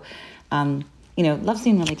 And so, you know, Love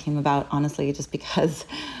Scene really came about, honestly, just because,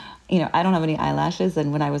 you know, I don't have any eyelashes,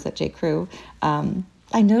 and when I was at J. Crew,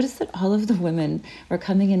 I noticed that all of the women were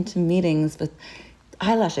coming into meetings with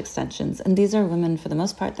eyelash extensions. And these are women, for the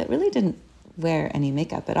most part, that really didn't wear any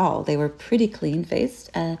makeup at all. They were pretty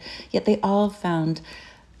clean-faced, yet they all found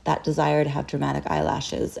that desire to have dramatic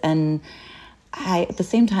eyelashes. And at the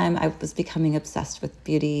same time, I was becoming obsessed with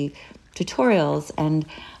beauty tutorials, and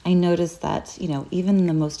I noticed that, you know, even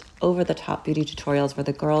the most over-the-top beauty tutorials where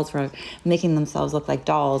the girls were making themselves look like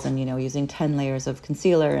dolls and, you know, using 10 layers of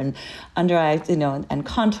concealer and under eye, you know, and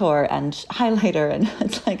contour and highlighter, and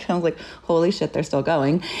it's like, I was like, holy shit, they're still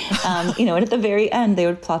going. You know, and at the very end, they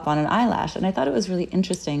would plop on an eyelash. And I thought it was really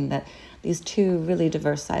interesting that these two really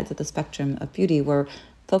diverse sides of the spectrum of beauty were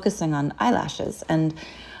focusing on eyelashes. And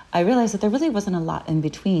I realized that there really wasn't a lot in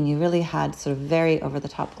between. You really had sort of very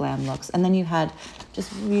over-the-top glam looks, and then you had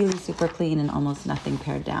just really super clean and almost nothing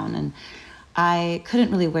pared down. And I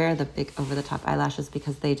couldn't really wear the big over-the-top eyelashes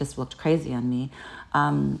because they just looked crazy on me.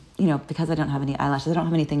 You know, because I don't have any eyelashes, I don't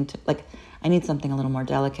have anything to, like, I need something a little more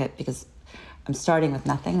delicate because I'm starting with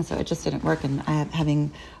nothing, so it just didn't work. And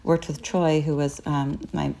having worked with Troy, who was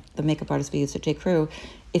the makeup artist we used at J. Crew,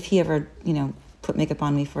 if he ever, you know, put makeup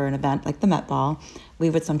on me for an event like the Met Ball, we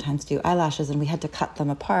would sometimes do eyelashes, and we had to cut them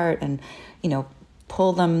apart and, you know,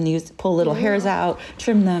 pull little hairs out,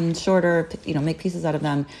 trim them shorter, you know, make pieces out of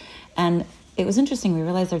them. And it was interesting. We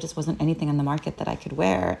realized there just wasn't anything on the market that I could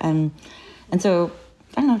wear. And so,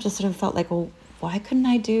 I don't know, just sort of felt like, well, why couldn't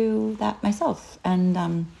I do that myself? And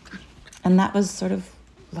that was sort of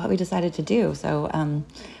what we decided to do. So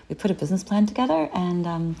we put a business plan together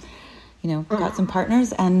and, you know, got some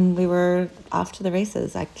partners, and we were off to the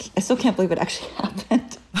races. I still can't believe it actually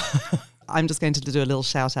happened. I'm just going to do a little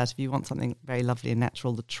shout out. If you want something very lovely and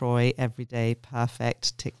natural, the Troy Everyday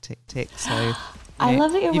Perfect tick, tick, tick. So I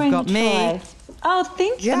love that you're wearing the Troy. Oh,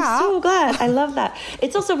 thank you. Yeah. I'm so glad. I love that.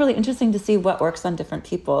 It's also really interesting to see what works on different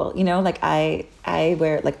people. You know, like I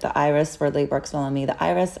wear, like, the Iris really works well on me. The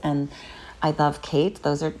Iris, and I love Kate.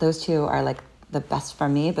 Those two are like the best for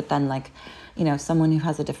me. But then, like, you know, someone who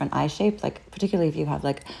has a different eye shape, like particularly if you have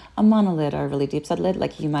like a monolid or a really deep set lid,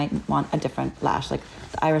 like you might want a different lash. Like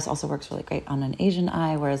the Iris also works really great on an Asian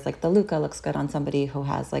eye, whereas like the Luca looks good on somebody who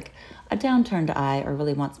has like a downturned eye or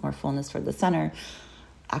really wants more fullness toward the center.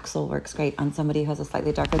 Axel works great on somebody who has a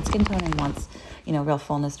slightly darker skin tone and wants, you know, real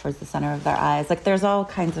fullness towards the center of their eyes. Like there's all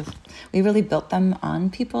kinds of, we really built them on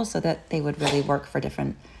people so that they would really work for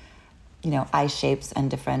different, you know, eye shapes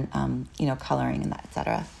and different, you know, coloring and that, et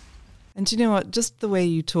cetera. And do you know what? Just the way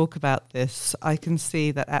you talk about this, I can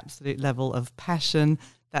see that absolute level of passion,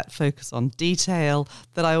 that focus on detail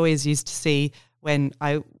that I always used to see when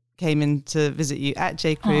I came in to visit you at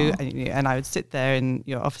J. Crew, and I would sit there in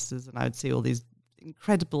your offices and I would see all these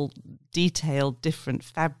incredible, detailed, different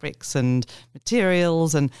fabrics and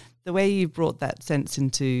materials. And the way you brought that sense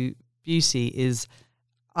into beauty is,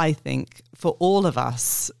 I think, for all of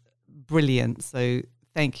us, brilliant. So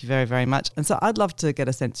thank you very, very much. And so I'd love to get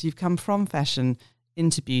a sense. You've come from fashion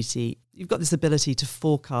into beauty. You've got this ability to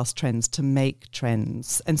forecast trends, to make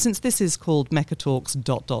trends. And since this is called Mecca Talks ...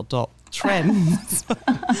 trends,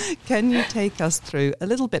 can you take us through a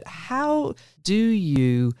little bit? How do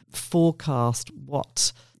you forecast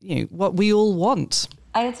what we all want?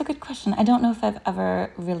 It's a good question. I don't know if I've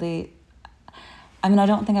ever really, I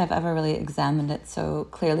don't think I've ever really examined it so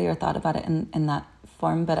clearly or thought about it in that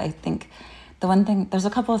form. But I think the one thing, there's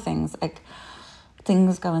a couple of things, like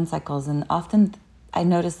things go in cycles, and often I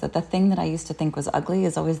notice that the thing that I used to think was ugly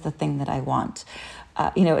is always the thing that I want.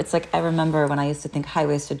 It's like, I remember when I used to think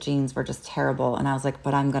high-waisted jeans were just terrible, and I was like,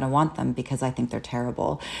 but I'm going to want them because I think they're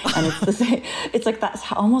terrible. And it's the same. It's like, that's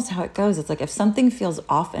almost how it goes. It's like, if something feels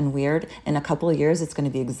off and weird, in a couple of years, it's going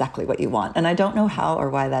to be exactly what you want. And I don't know how or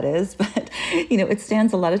why that is, but, it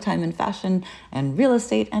stands a lot of time in fashion and real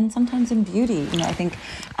estate and sometimes in beauty. I think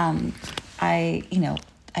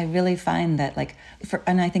I really find that,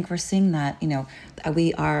 and I think we're seeing that,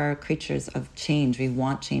 we are creatures of change. We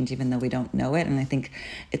want change even though we don't know it. And I think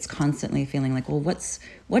it's constantly feeling like, well,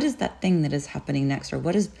 what is that thing that is happening next? Or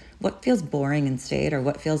what feels boring and staid, or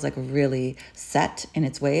what feels like really set in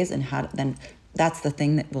its ways, and then that's the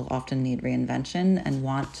thing that will often need reinvention and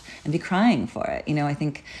want and be crying for it. I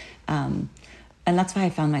think, and that's why I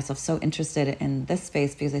found myself so interested in this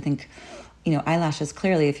space, because I think, eyelashes,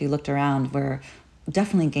 clearly, if you looked around, were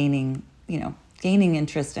definitely gaining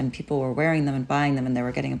interest, and people were wearing them and buying them, and they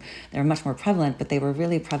were much more prevalent, but they were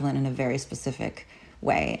really prevalent in a very specific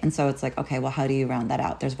way. And so it's like, okay, well, how do you round that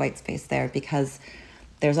out? There's white space there because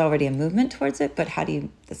there's already a movement towards it, but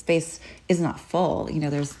the space is not full.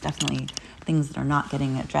 There's definitely things that are not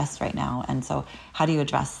getting addressed right now. And so how do you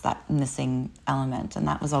address that missing element? And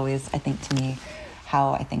that was always, I think, to me,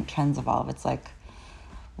 how I think trends evolve. It's like,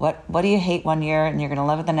 what do you hate one year and you're going to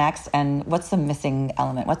love it the next? And what's the missing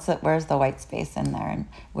element? Where's the white space in there? And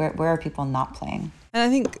where are people not playing? And I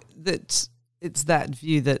think that it's that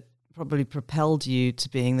view that probably propelled you to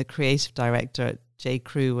being the creative director at J.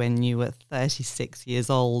 Crew when you were 36 years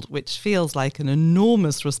old, which feels like an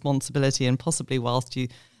enormous responsibility, and possibly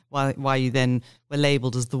why you then were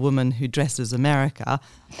labelled as the woman who dresses America.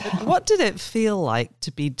 But what did it feel like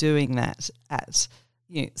to be doing that at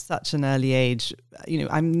such an early age?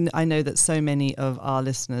 I know that so many of our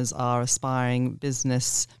listeners are aspiring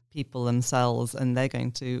business people themselves, and they're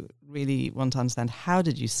going to really want to understand, how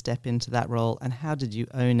did you step into that role and how did you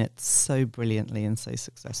own it so brilliantly and so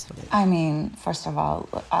successfully? First of all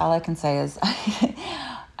I can say is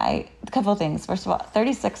a couple of things. First of all,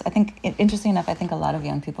 36, I think, interesting enough, I think a lot of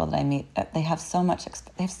young people that I meet, they have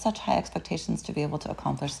such high expectations to be able to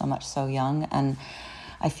accomplish so much so young. And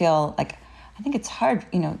I feel like, I think it's hard,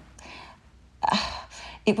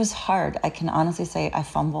 it was hard. I can honestly say I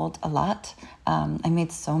fumbled a lot. I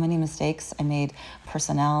made so many mistakes. I made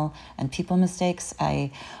personnel and people mistakes.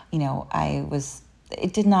 It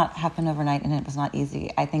did not happen overnight, and it was not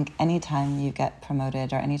easy. I think anytime you get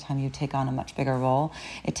promoted or anytime you take on a much bigger role,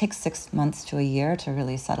 it takes 6 months to a year to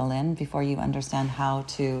really settle in before you understand how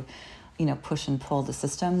to, push and pull the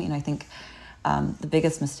system. I think the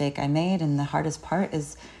biggest mistake I made, and the hardest part,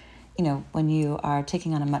 is when you are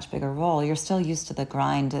taking on a much bigger role, you're still used to the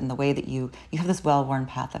grind and the way that you have this well-worn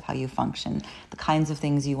path of how you function, the kinds of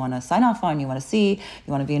things you want to sign off on, you want to see,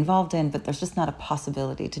 you want to be involved in, but there's just not a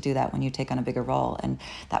possibility to do that when you take on a bigger role. And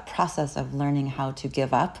that process of learning how to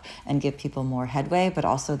give up and give people more headway, but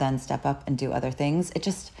also then step up and do other things,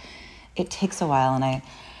 it takes a while. And I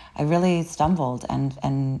really stumbled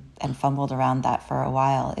and fumbled around that for a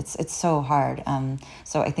while. It's so hard.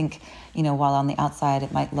 So I think, while on the outside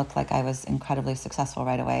it might look like I was incredibly successful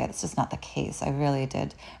right away, it's just not the case. I really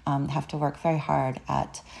did have to work very hard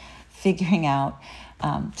at figuring out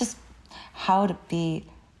just how to be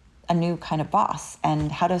a new kind of boss,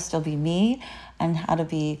 and how to still be me, and how to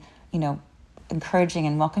be, encouraging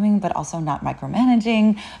and welcoming, but also not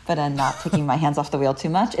micromanaging, but not taking my hands off the wheel too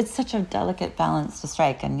much. It's such a delicate balance to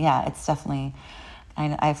strike. And yeah, it's definitely,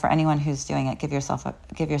 I for anyone who's doing it, give yourself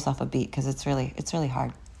a beat, because it's really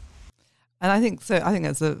hard. And I think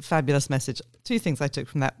that's a fabulous message. 2 things I took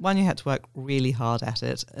from that. 1, you had to work really hard at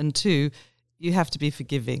it. And 2, you have to be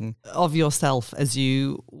forgiving of yourself as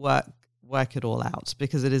you work it all out,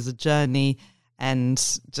 because it is a journey. And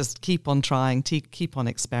just keep on trying, keep on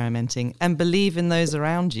experimenting, and believe in those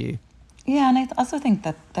around you. Yeah, and I also think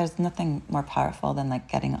that there's nothing more powerful than like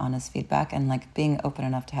getting honest feedback and like being open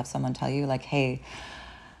enough to have someone tell you like, hey,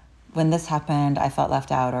 when this happened, I felt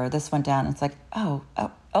left out, or this went down. It's like, oh,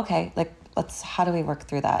 okay, like how do we work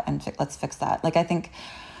through that and let's fix that. Like I think,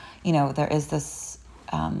 there is this,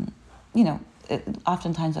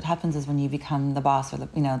 oftentimes what happens is when you become the boss or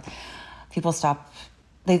people stop.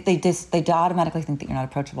 They automatically think that you're not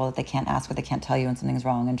approachable, that they can't ask or they can't tell you when something's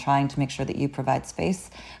wrong, and trying to make sure that you provide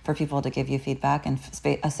space for people to give you feedback and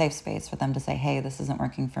a safe space for them to say, hey, this isn't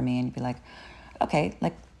working for me. And you'd be like, okay,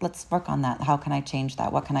 like, let's work on that. How can I change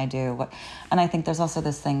that? What can I do? And I think there's also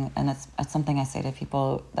this thing, and it's something I say to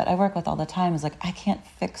people that I work with all the time, is like, I can't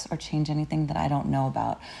fix or change anything that I don't know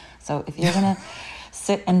about. So if you're going to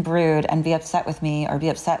sit and brood and be upset with me or be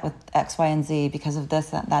upset with X, Y, and Z because of this,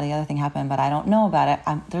 that, the other thing happened, but I don't know about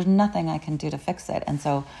it, there's nothing I can do to fix it. And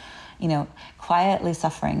so, quietly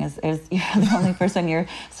suffering is you're the only person you're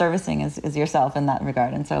servicing is yourself in that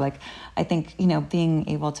regard. And so, like, I think, being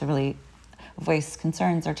able to really voice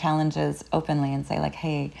concerns or challenges openly and say, like,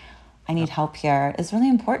 hey, I need help here is really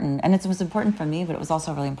important. And it was important for me, but it was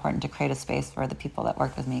also really important to create a space where the people that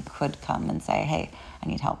worked with me could come and say, hey, I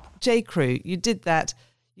need help. J. Crew, you did that.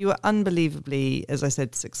 You were unbelievably, as I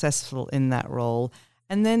said, successful in that role.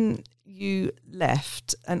 And then you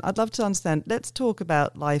left. And I'd love to understand, let's talk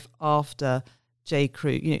about life after J.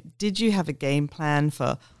 Crew. Did you have a game plan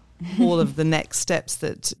for all of the next steps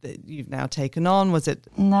that you've now taken on? Was it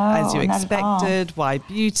as you expected? Why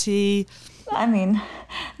beauty? I mean,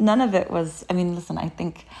 none of it was, listen, I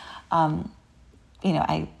think, I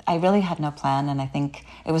really had no plan. And I think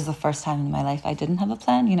it was the first time in my life I didn't have a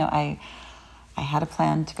plan. I had a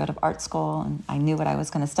plan to go to art school, and I knew what I was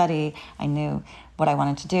going to study. I knew what I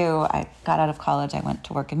wanted to do. I got out of college. I went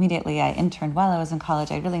to work immediately. I interned while I was in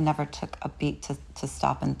college. I really never took a beat to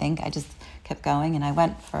stop and think. I just kept going, and I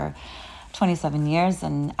went for 27 years,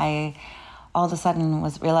 and I all of a sudden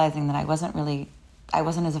was realizing that I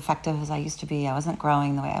wasn't as effective as I used to be. I wasn't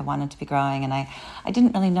growing the way I wanted to be growing, and I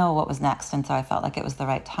didn't really know what was next, and so I felt like it was the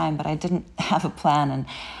right time, but I didn't have a plan, and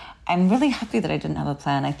I'm really happy that I didn't have a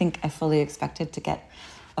plan. I think I fully expected to get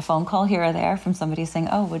a phone call here or there from somebody saying,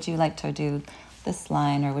 oh, would you like to do this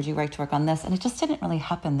line, or would you like to work on this? And it just didn't really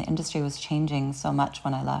happen. The industry was changing so much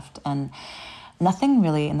when I left, and nothing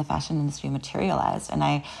really in the fashion industry materialized. And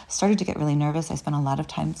I started to get really nervous. I spent a lot of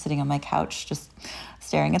time sitting on my couch, just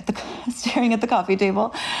staring at the coffee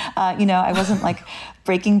table. I wasn't like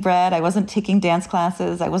breaking bread. I wasn't taking dance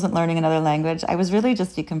classes. I wasn't learning another language. I was really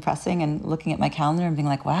just decompressing and looking at my calendar and being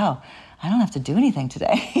like, wow, I don't have to do anything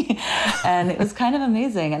today. And it was kind of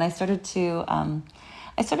amazing. And I started to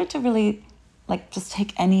really like just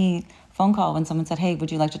take any phone call when someone said, hey,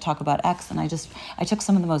 would you like to talk about X? And I took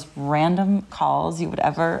some of the most random calls you would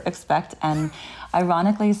ever expect. And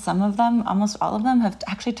ironically, some of them, almost all of them, have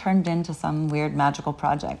actually turned into some weird magical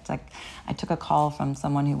project. Like I took a call from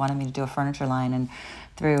someone who wanted me to do a furniture line, and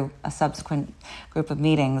through a subsequent group of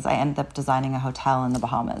meetings, I ended up designing a hotel in the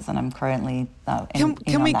Bahamas, and I'm currently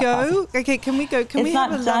Can we go? Okay, can we go? Can we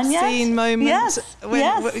have a love scene moment? Yes,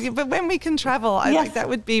 But when we can travel, I think that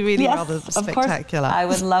would be really rather spectacular. Of course, I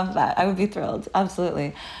would love that. I would be thrilled,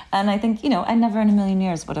 absolutely. And I think, I never in a million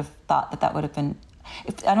years would have thought that would have been,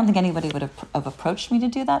 I don't think anybody would have approached me to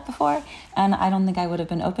do that before, and I don't think I would have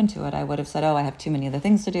been open to it. I would have said, oh, I have too many other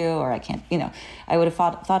things to do, or I can't, I would have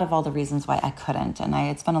thought of all the reasons why I couldn't. And I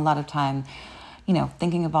had spent a lot of time,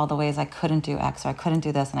 thinking of all the ways I couldn't do X, or I couldn't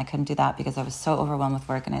do this and I couldn't do that because I was so overwhelmed with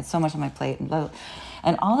work and I had so much on my plate.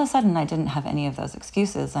 And all of a sudden I didn't have any of those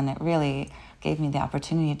excuses, and it really gave me the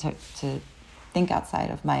opportunity to think outside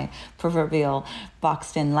of my proverbial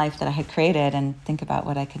boxed in life that I had created and think about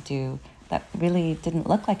what I could do that really didn't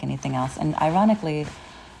look like anything else. And ironically,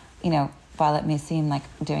 while it may seem like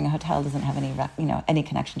doing a hotel doesn't have any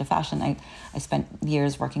connection to fashion, I spent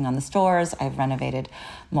years working on the stores. I've renovated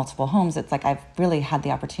multiple homes. It's like I've really had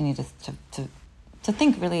the opportunity to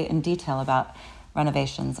think really in detail about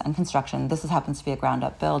renovations and construction. This happens to be a ground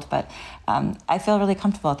up build, but I feel really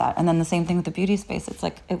comfortable with that. And then the same thing with the beauty space. It's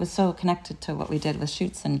like it was so connected to what we did with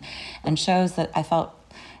shoots and shows that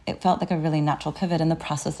it felt like a really natural pivot in the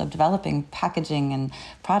process of developing packaging, and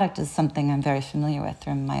product is something I'm very familiar with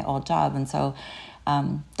from my old job. And so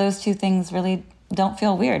those two things really don't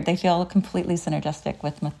feel weird. They feel completely synergistic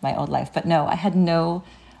with my old life. But no, I had no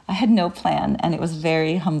plan, and it was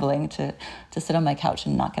very humbling to sit on my couch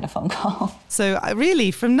and not get a phone call. So really,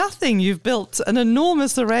 from nothing, you've built an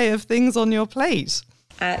enormous array of things on your plate.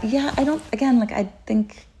 I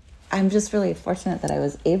think I'm just really fortunate that I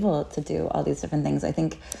was able to do all these different things. I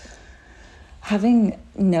think, having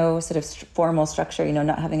no sort of formal structure, you know,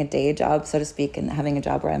 not having a day job, so to speak, and having a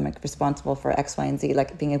job where I'm like responsible for X, Y, and Z,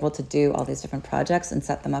 like being able to do all these different projects and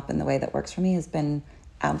set them up in the way that works for me has been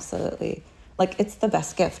absolutely, like, it's the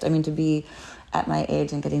best gift. I mean, to be at my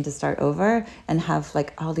age and getting to start over and have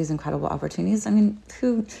like all these incredible opportunities. I mean,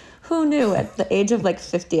 who knew at the age of like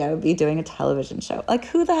 50 I would be doing a television show? Like,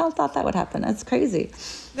 who the hell thought that would happen? That's crazy.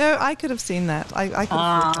 No, I could have seen that. I could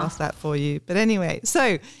have forecast that for you. But anyway,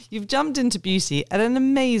 so you've jumped into beauty at an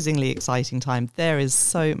amazingly exciting time. There is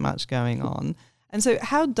so much going on. And so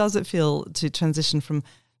how does it feel to transition from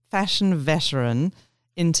fashion veteran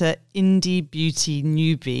into indie beauty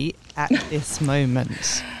newbie at this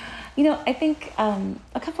moment? You know, I think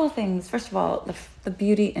a couple of things. First of all, the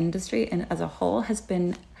beauty industry and as a whole has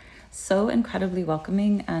been so incredibly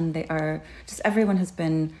welcoming, and everyone has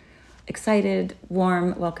been excited,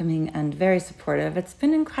 warm, welcoming, and very supportive. It's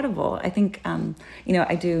been incredible. I think, you know,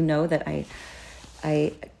 I do know that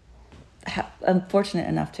I'm fortunate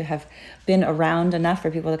enough to have been around enough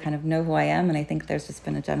for people to kind of know who I am. And I think there's just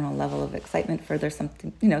been a general level of excitement for there's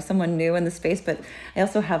something, you know, someone new in the space. But I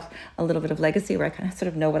also have a little bit of legacy where I kind of sort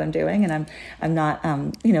of know what I'm doing, and I'm not,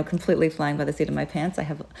 you know, completely flying by the seat of my pants. I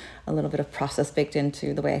have a little bit of process baked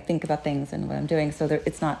into the way I think about things and what I'm doing. So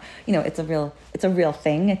it's not, you know, it's a real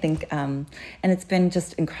thing, I think. And it's been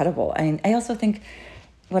just incredible. I mean, I also think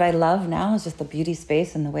what I love now is just the beauty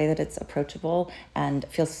space and the way that it's approachable and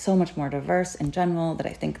feels so much more diverse in general, that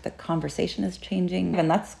I think the conversation is changing. And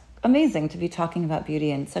that's amazing to be talking about beauty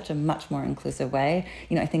in such a much more inclusive way.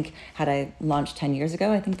 You know, I think had I launched 10 years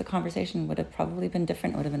ago, I think the conversation would have probably been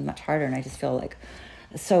different. It would have been much harder. And I just feel like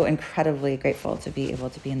so incredibly grateful to be able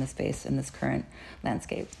to be in this space in this current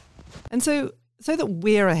landscape. And so that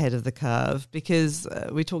we're ahead of the curve, because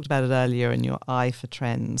we talked about it earlier in your eye for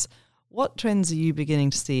trends. What trends are you beginning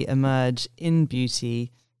to see emerge in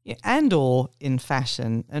beauty and or in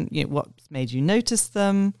fashion? And what's made you notice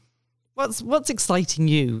them? What's exciting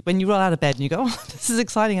you when you roll out of bed and you go, oh, this is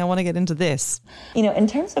exciting, I want to get into this? You know, in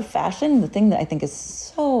terms of fashion, the thing that I think is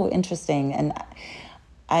so interesting, and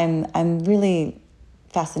I'm really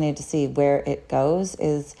fascinated to see where it goes,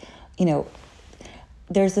 is, you know,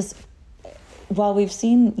 there's this, while we've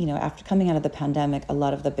seen, you know, after coming out of the pandemic, a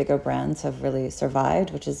lot of the bigger brands have really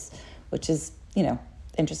survived, which is, you know,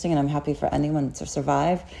 interesting, and I'm happy for anyone to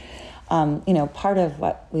survive. You know, part of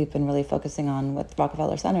what we've been really focusing on with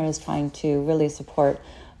Rockefeller Center is trying to really support,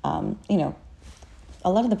 you know,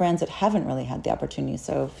 a lot of the brands that haven't really had the opportunity.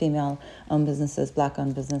 So female-owned businesses,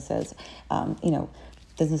 Black-owned businesses, you know,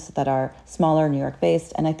 businesses that are smaller, New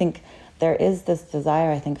York-based. And I think there is this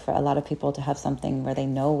desire, I think, for a lot of people to have something where they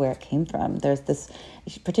know where it came from. There's this,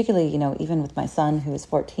 particularly, you know, even with my son who is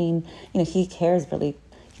 14, you know, he cares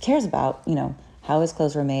about, you know, how his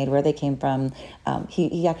clothes were made, where they came from.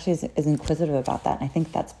 He actually is inquisitive about that. And I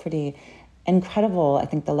think that's pretty incredible. I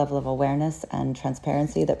think the level of awareness and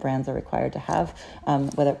transparency that brands are required to have,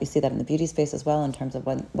 whether we see that in the beauty space as well, in terms of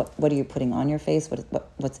what are you putting on your face,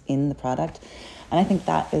 what's in the product. And I think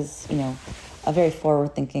that is, you know, a very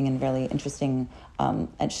forward-thinking and really interesting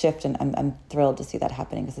and shift. And I'm thrilled to see that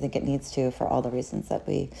happening, because I think it needs to, for all the reasons that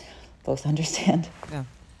we both understand. Yeah.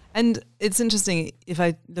 And it's interesting, if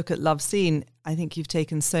I look at Loveseen, I think you've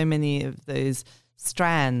taken so many of those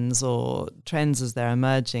strands or trends as they're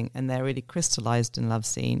emerging, and they're really crystallized in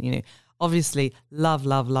Loveseen. You know, obviously love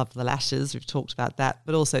the lashes, we've talked about that,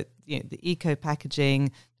 but also, you know, the eco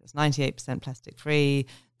packaging, it's 98% plastic free,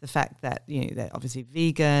 the fact that, you know, they're obviously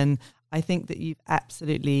vegan. I think that you've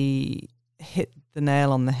absolutely hit the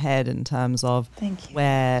nail on the head in terms of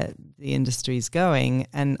where the industry is going.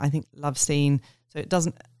 And I think Loveseen, so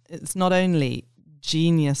it's not only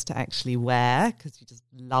genius to actually wear, because you just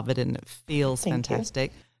love it and it feels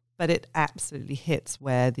fantastic, but it absolutely hits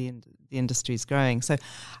where the industry is growing. So,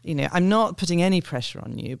 you know, I'm not putting any pressure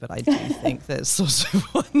on you, but I do think that sort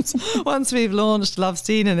of once we've launched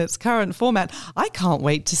Loveseen in its current format, I can't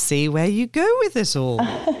wait to see where you go with it all.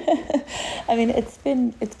 I mean, it's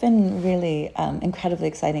been really incredibly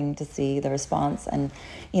exciting to see the response, and,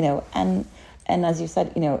 you know, and as you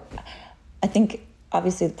said, you know, I think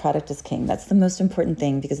obviously the product is king. That's the most important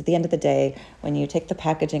thing, because at the end of the day, when you take the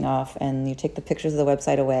packaging off and you take the pictures of the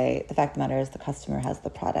website away, the fact of the matter is the customer has the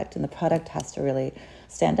product, and the product has to really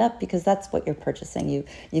stand up, because that's what you're purchasing.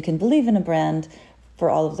 You can believe in a brand for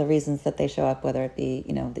all of the reasons that they show up, whether it be,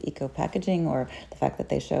 you know, the eco packaging or the fact that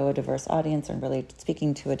they show a diverse audience and really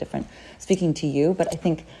speaking to you. But I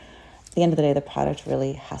think at the end of the day, the product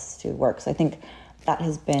really has to work. So I think that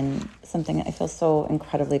has been something I feel so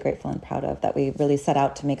incredibly grateful and proud of, that we really set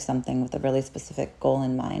out to make something with a really specific goal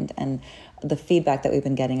in mind. And the feedback that we've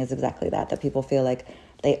been getting is exactly that people feel like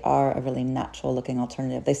they are a really natural looking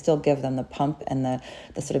alternative. They still give them the pump and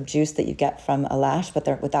the sort of juice that you get from a lash, but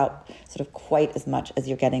they're without sort of quite as much as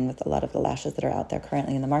you're getting with a lot of the lashes that are out there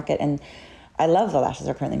currently in the market. And I love the lashes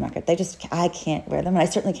that are currently in the market. I can't wear them, and I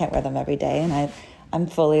certainly can't wear them every day. And I'm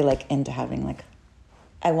fully like into having like,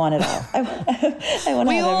 I want it all. I want to have everything.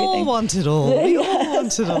 We all want it all. We all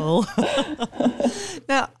want it all.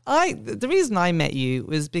 Now, the reason I met you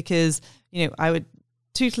was because, you know, I would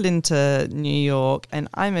tootle into New York, and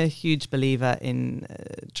I'm a huge believer in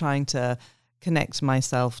trying to connect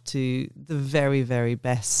myself to the very, very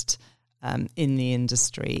best in the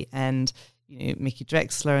industry. And, you know, Mickey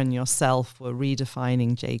Drexler and yourself were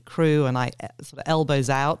redefining J. Crew, and I sort of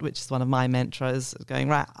elbows out, which is one of my mantras, going,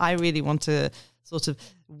 right, I really want to sort of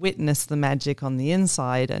witness the magic on the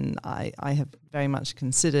inside. And I have very much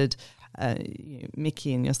considered you know,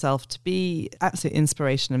 Mickey and yourself to be absolute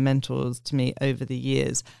inspiration and mentors to me over the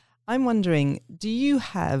years. I'm wondering, do you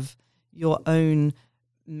have your own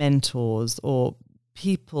mentors or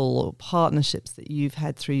people or partnerships that you've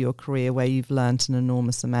had through your career where you've learned an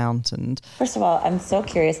enormous amount? And first of all, I'm so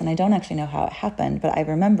curious, and I don't actually know how it happened, but I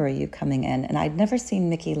remember you coming in, and I'd never seen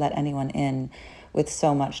Mickey let anyone in with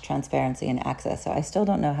so much transparency and access. So I still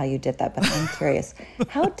don't know how you did that, but I'm curious.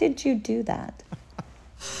 How did you do that?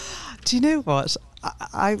 Do you know what?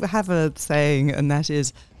 I have a saying, and that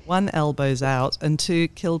is, 1, elbows out, and 2,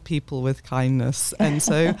 kill people with kindness. And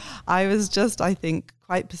so I was just, I think,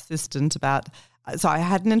 quite persistent about. So I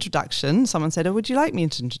had an introduction. Someone said, oh, would you like me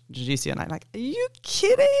to introduce you? And I'm like, are you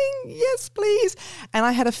kidding? Yes, please. And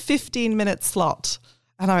I had a 15-minute slot.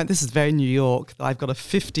 And I went, this is very New York, that I've got a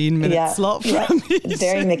 15-minute slot from you.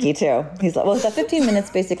 Very Mickey, too. He's like, well, that 15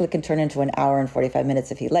 minutes basically can turn into an hour and 45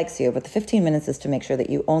 minutes if he likes you. But the 15 minutes is to make sure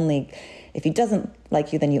that you only, if he doesn't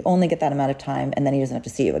like you, then you only get that amount of time, and then he doesn't have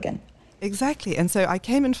to see you again. Exactly. And so I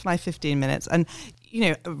came in for my 15 minutes, and, you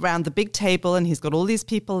know, around the big table, and he's got all these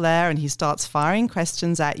people there, and he starts firing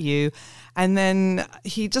questions at you. And then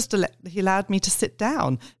he allowed me to sit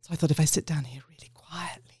down. So I thought, if I sit down here really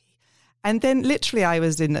quietly. And then literally I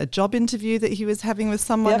was in a job interview that he was having with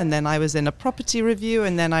someone, and then I was in a property review,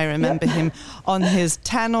 and then I remember him on his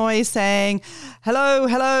tannoy saying, hello,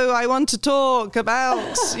 I want to talk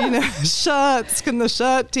about, you know, shirts. Can the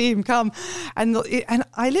shirt team come? And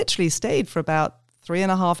I literally stayed for about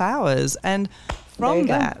 3.5 hours. And from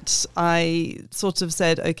that, I sort of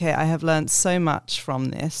said, okay, I have learned so much from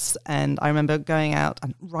this. And I remember going out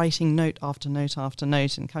and writing note after note after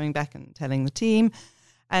note and coming back and telling the team.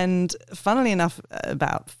 And funnily enough,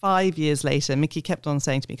 about 5 years later, Mickey kept on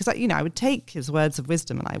saying to me, because I would take his words of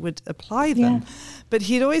wisdom and I would apply them. But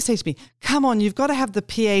he'd always say to me, come on, you've got to have the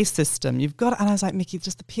PA system. You've got to, and I was like, Mickey,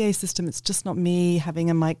 just the PA system. It's just not me having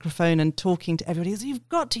a microphone and talking to everybody. So you've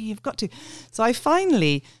got to. So I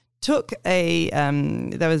finally took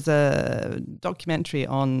there was a documentary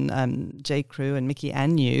on J. Crew and Mickey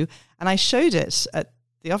and you, and I showed it at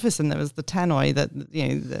the office, and there was the tannoy, that, you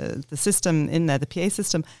know, the system in there, the PA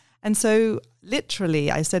system. And so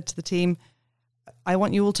literally I said to the team, I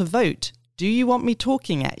want you all to vote. Do you want me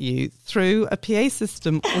talking at you through a PA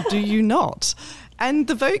system, or do you not? And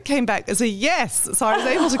the vote came back as a yes. So I was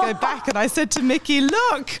able to go back, and I said to Mickey,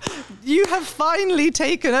 look, you have finally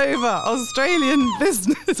taken over Australian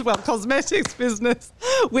business, well, cosmetics business,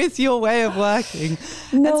 with your way of working.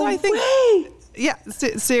 No and so I think, way. Yeah,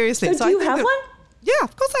 seriously. So do you have one? Yeah,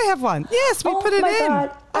 of course I have one. Yes, we put it in. Oh my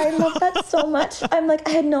God, I love that so much. I'm like,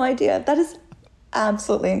 I had no idea. That is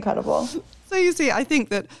absolutely incredible. So you see, I think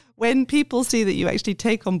that when people see that you actually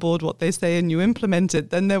take on board what they say and you implement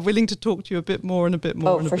it, then they're willing to talk to you a bit more and a bit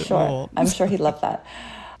more and a bit more. Oh, for sure. I'm sure he'd love that.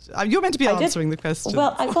 You're meant to be answering the question.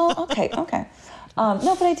 Well, okay.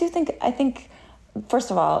 No, but I think,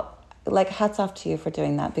 first of all, like, hats off to you for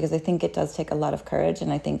doing that, because I think it does take a lot of courage,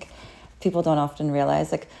 and I think people don't often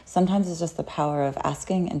realize, like, sometimes it's just the power of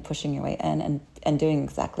asking and pushing your way in and doing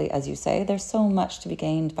exactly as you say. There's so much to be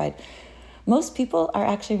gained by. Most people are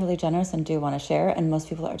actually really generous and do want to share, and most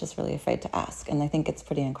people are just really afraid to ask. And I think it's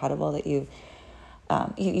pretty incredible that you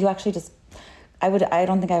actually just. I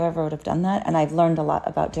don't think I ever would have done that, and I've learned a lot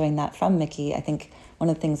about doing that from Mickey. I think one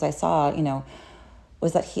of the things I saw, you know,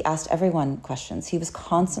 was that he asked everyone questions. He was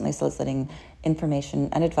constantly soliciting information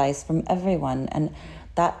and advice from everyone. And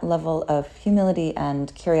that level of humility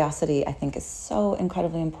and curiosity, I think, is so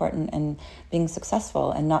incredibly important in being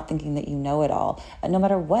successful and not thinking that you know it all. And no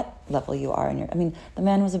matter what level you are the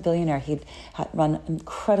man was a billionaire. He'd run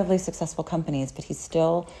incredibly successful companies, but he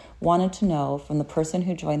still wanted to know from the person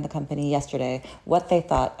who joined the company yesterday what they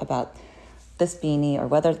thought about this beanie or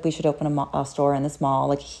whether we should open a store in this mall.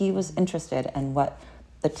 Like, he was interested in what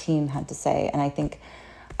the team had to say. And I think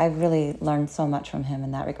I really learned so much from him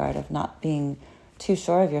in that regard of not being too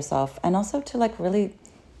sure of yourself, and also to really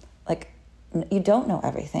you don't know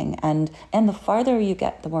everything, and the farther you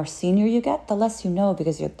get, the more senior you get, the less you know,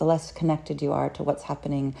 because the less connected you are to what's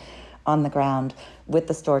happening on the ground with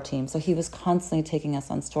the store team. So he was constantly taking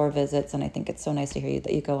us on store visits, and I think it's so nice to hear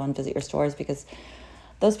that you go and visit your stores, because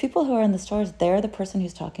those people who are in the stores, they're the person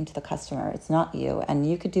who's talking to the customer. It's not you. And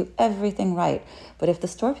you could do everything right. But if the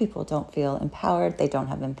store people don't feel empowered, they don't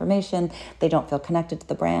have information, they don't feel connected to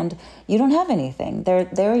the brand, you don't have anything.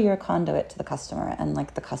 They're your conduit to the customer. And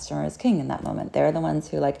the customer is king in that moment. They're the ones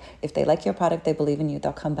who if they like your product, they believe in you,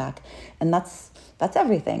 they'll come back. And that's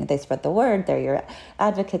everything. They spread the word. They're your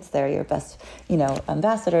advocates. They're your best,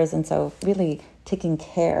 ambassadors. And so really taking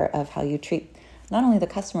care of how you treat not only the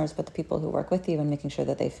customers, but the people who work with you, and making sure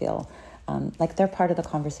that they feel like they're part of the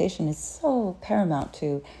conversation is so paramount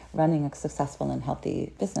to running a successful and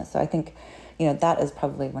healthy business. So I think, that is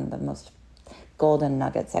probably one of the most golden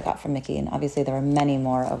nuggets I got from Mickey. And obviously there were many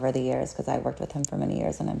more over the years, because I worked with him for many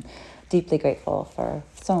years, and I'm deeply grateful for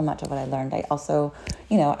so much of what I learned. I also,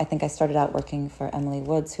 I think I started out working for Emily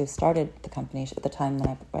Woods, who started the company. At the time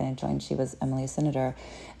when I joined, she was Emily Senator.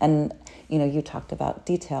 And, you talked about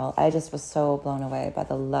detail. I just was so blown away by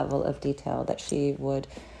the level of detail that she would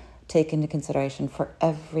take into consideration for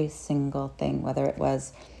every single thing, whether it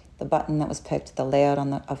was the button that was picked, the layout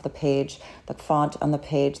of the page, the font on the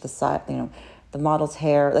page, the side, the model's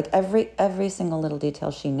hair, every single little detail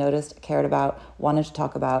she noticed, cared about, wanted to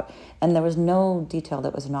talk about. And there was no detail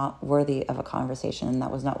that was not worthy of a conversation, and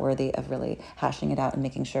that was not worthy of really hashing it out and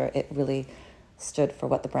making sure it really stood for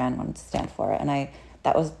what the brand wanted to stand for. And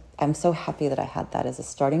I'm so happy that I had that as a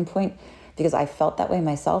starting point, because I felt that way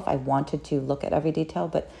myself. I wanted to look at every detail,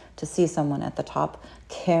 but to see someone at the top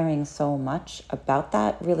caring so much about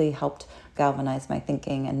that really helped galvanize my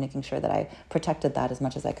thinking and making sure that I protected that as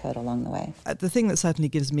much as I could along the way. The thing that certainly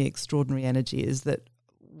gives me extraordinary energy is that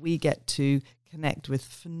we get to connect with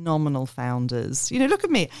phenomenal founders. Look at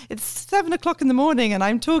me. It's 7:00 in the morning and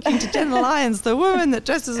I'm talking to Jenna Lyons, the woman that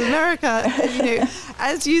dresses America,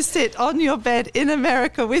 as you sit on your bed in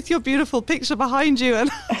America with your beautiful picture behind you. And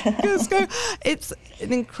it's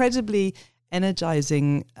an incredibly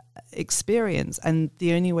energizing experience. And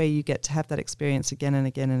the only way you get to have that experience again and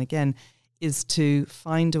again and again is to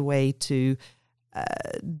find a way to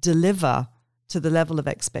deliver to the level of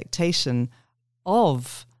expectation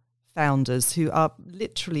of founders who are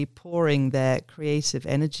literally pouring their creative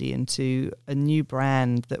energy into a new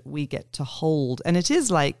brand that we get to hold. And it is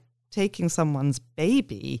like taking someone's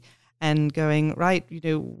baby and going, right,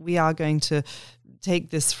 we are going to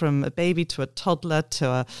take this from a baby to a toddler to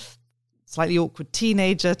a slightly awkward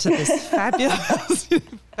teenager to this fabulous,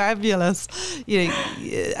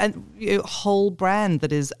 whole brand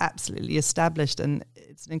that is absolutely established. And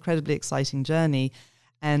it's an incredibly exciting journey,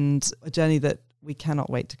 and a journey that we cannot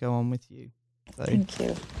wait to go on with you. So, thank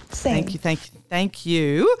you. Same. Thank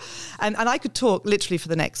you. And I could talk literally for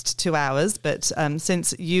the next 2 hours, but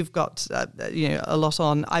since you've got a lot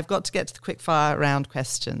on, I've got to get to the quick fire round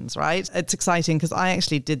questions. Right? It's exciting because I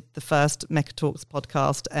actually did the first Mecca Talks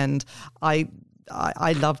podcast, and I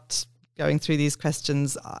loved going through these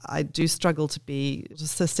questions. I do struggle to be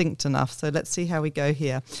succinct enough, so let's see how we go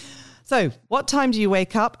here. So, what time do you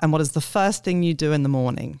wake up, and what is the first thing you do in the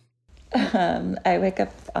morning? I wake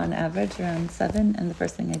up on average around 7, and the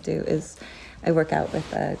first thing I do is I work out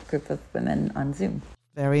with a group of women on Zoom.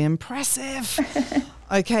 Very impressive.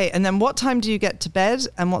 Okay, and then what time do you get to bed,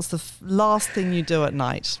 and what's the last thing you do at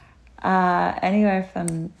night? Anywhere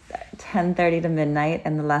from 10:30 to midnight,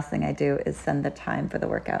 and the last thing I do is send the time for the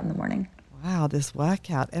workout in the morning. Wow, this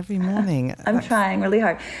workout every morning. I'm trying really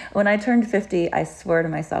hard. When I turned 50, I swore to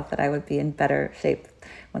myself that I would be in better shape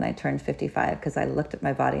when I turned 55, because I looked at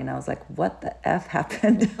my body and I was like, what the F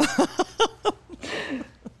happened?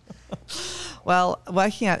 Well,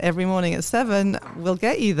 working out every morning at 7 will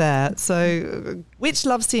get you there. So which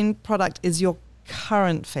Love Scene product is your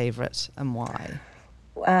current favorite, and why?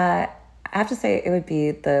 I have to say it would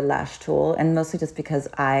be the lash tool, and mostly just because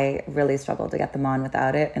I really struggle to get them on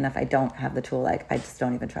without it. And if I don't have the tool, I just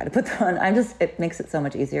don't even try to put them on. It makes it so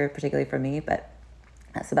much easier, particularly for me. But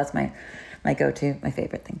So that's my go-to, my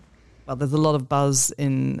favorite thing. Well, there's a lot of buzz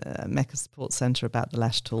in Mecca Support Centre about the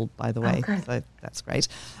lash tool, by the way. So that's great.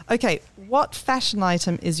 Okay, what fashion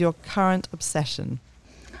item is your current obsession?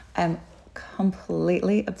 I'm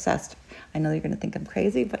completely obsessed. I know you're going to think I'm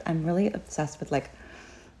crazy, but I'm really obsessed with like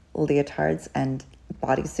leotards and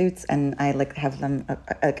bodysuits, and I like have them.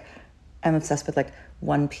 I'm obsessed with like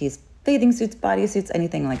one-piece bathing suits, bodysuits,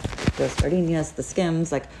 anything like those Gardenias, the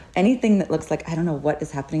Skims, like anything that looks like, I don't know what is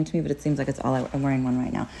happening to me, but it seems like it's all I'm wearing one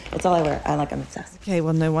right now. It's all I wear. I'm obsessed. Okay,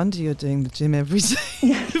 well, no wonder you're doing the gym every day.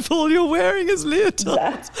 If all you're wearing is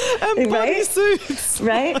leotards and bodysuits.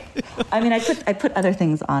 Right? I mean, I put other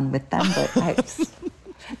things on with them, but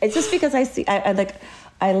it's just because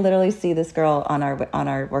I literally see this girl on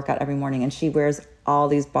our workout every morning, and she wears all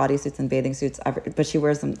these bodysuits and bathing suits, but she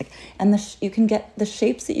wears them and you can get the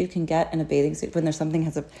shapes that you can get in a bathing suit when there's something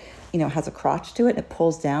has a crotch to it. It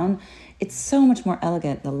pulls down. It's so much more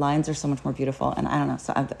elegant. The lines are so much more beautiful, and I don't know.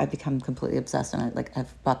 So I've become completely obsessed, and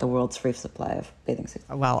I've bought the world's free supply of bathing suits.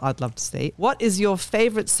 Well, I'd love to see. What is your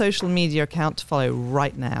favorite social media account to follow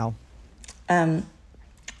right now?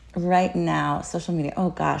 Right now, social media.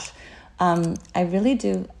 Oh gosh. I really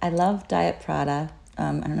do. I love Diet Prada. I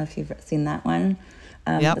don't know if you've seen that one.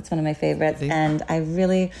 That's one of my favorites. And I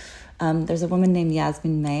really, there's a woman named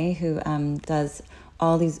Yasmin May who does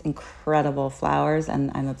all these incredible flowers,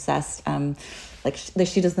 and I'm obsessed.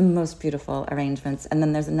 She does the most beautiful arrangements. And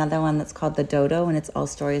then there's another one that's called The Dodo, and it's all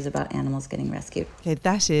stories about animals getting rescued. Okay,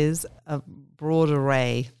 that is a broad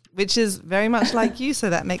array, which is very much like you, so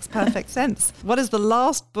that makes perfect sense. What is the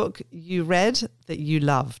last book you read that you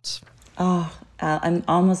loved? I'm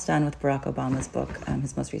almost done with Barack Obama's book,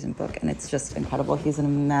 his most recent book, and it's just incredible. He's a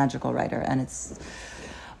magical writer, and it's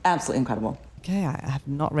absolutely incredible. Okay, I have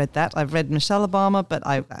not read that. I've read Michelle Obama, but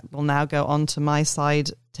I will now go on to my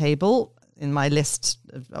side table in my list,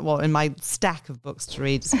 in my stack of books to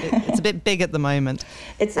read. It's a bit big at the moment.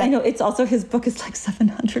 I know, it's also, his book is like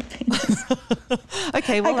 700 pages.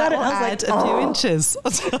 Okay, well, I'll add a few inches.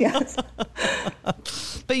 Yes.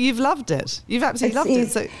 But you've loved it. You've absolutely loved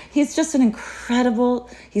it. So he's just an incredible,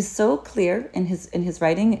 he's so clear in his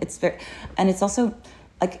writing. And it's also,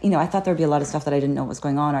 I thought there would be a lot of stuff that I didn't know what was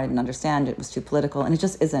going on, or I didn't understand. It was too political, and it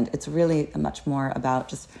just isn't. It's really much more about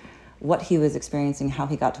just what he was experiencing, how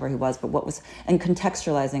he got to where he was, and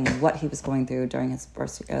contextualizing what he was going through during his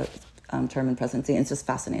first term in presidency. And it's just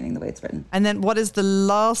fascinating the way it's written. And then what is the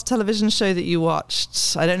last television show that you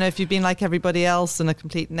watched? I don't know if you've been like everybody else and a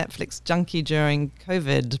complete Netflix junkie during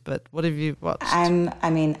COVID, but what have you watched? I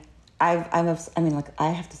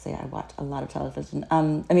have to say I watched a lot of television.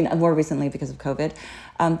 More recently because of COVID.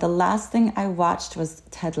 The last thing I watched was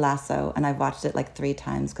Ted Lasso, and I've watched it like 3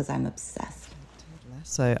 times because I'm obsessed.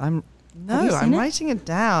 So I'm writing it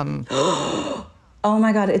down. Oh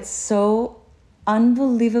my God, it's so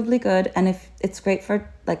unbelievably good, and if it's great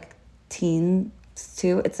for like teens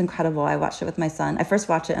too. It's incredible. I watched it with my son. I first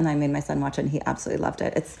watched it and I made my son watch it, and he absolutely loved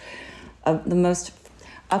it. It's the most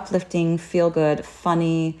uplifting, feel good,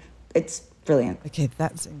 funny. It's brilliant. Okay,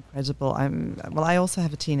 that's incredible. I also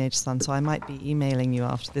have a teenage son, so I might be emailing you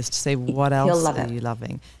after this to say what else are you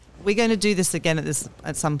loving. We're going to do this again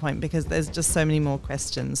at some point because there's just so many more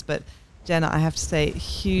questions. But Jenna, I have to say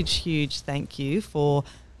huge thank you for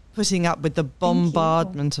putting up with the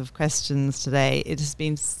bombardment of questions today. It has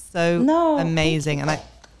been so amazing.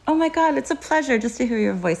 Oh my God, it's a pleasure just to hear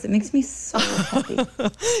your voice. It makes me so happy.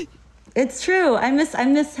 It's true. I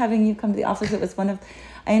miss having you come to the office. It was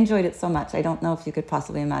I enjoyed it so much. I don't know if you could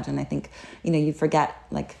possibly imagine. I think, you forget,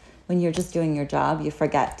 like when you're just doing your job, you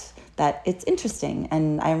forget that it's interesting.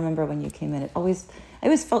 And I remember when you came in, I always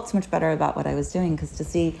felt so much better about what I was doing, because to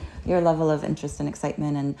see your level of interest and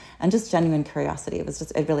excitement and just genuine curiosity,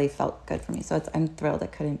 it really felt good for me. So I'm thrilled. I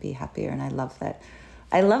couldn't be happier. And I love that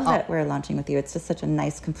we're launching with you. It's just such a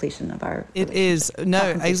nice completion of our... It is.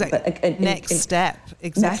 No, exactly. Next step.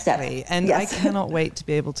 Exactly. And yes. I cannot wait to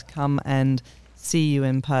be able to come and see you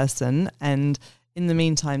in person. And in the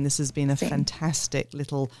meantime, this has been a fantastic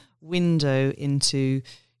little window into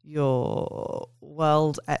your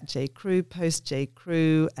world at J. Crew, post J.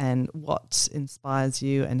 Crew, and what inspires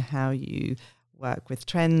you and how you work with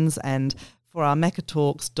trends. And for our Mecca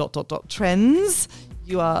Talks ... trends,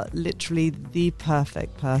 you are literally the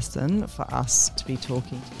perfect person for us to be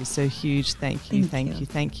talking to. So huge thank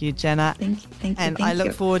you, Jenna. Thank you. And I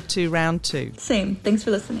look forward to round 2. Same. Thanks for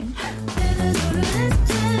listening.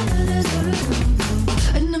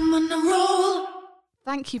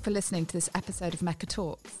 Thank you for listening to this episode of Mecca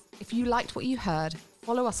Talks. If you liked what you heard,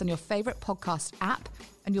 Follow us on your favourite podcast app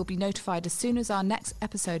and you'll be notified as soon as our next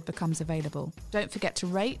episode becomes available. Don't forget to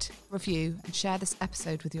rate, review and share this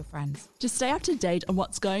episode with your friends. To stay up to date on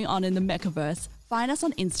what's going on in the Meccaverse, find us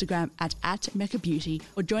on Instagram at @MeccaBeauty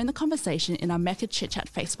or join the conversation in our Mecca Chit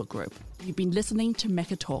Chat Facebook group. You've been listening to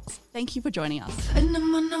Mecca Talks. Thank you for joining us. And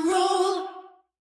I'm on a roll.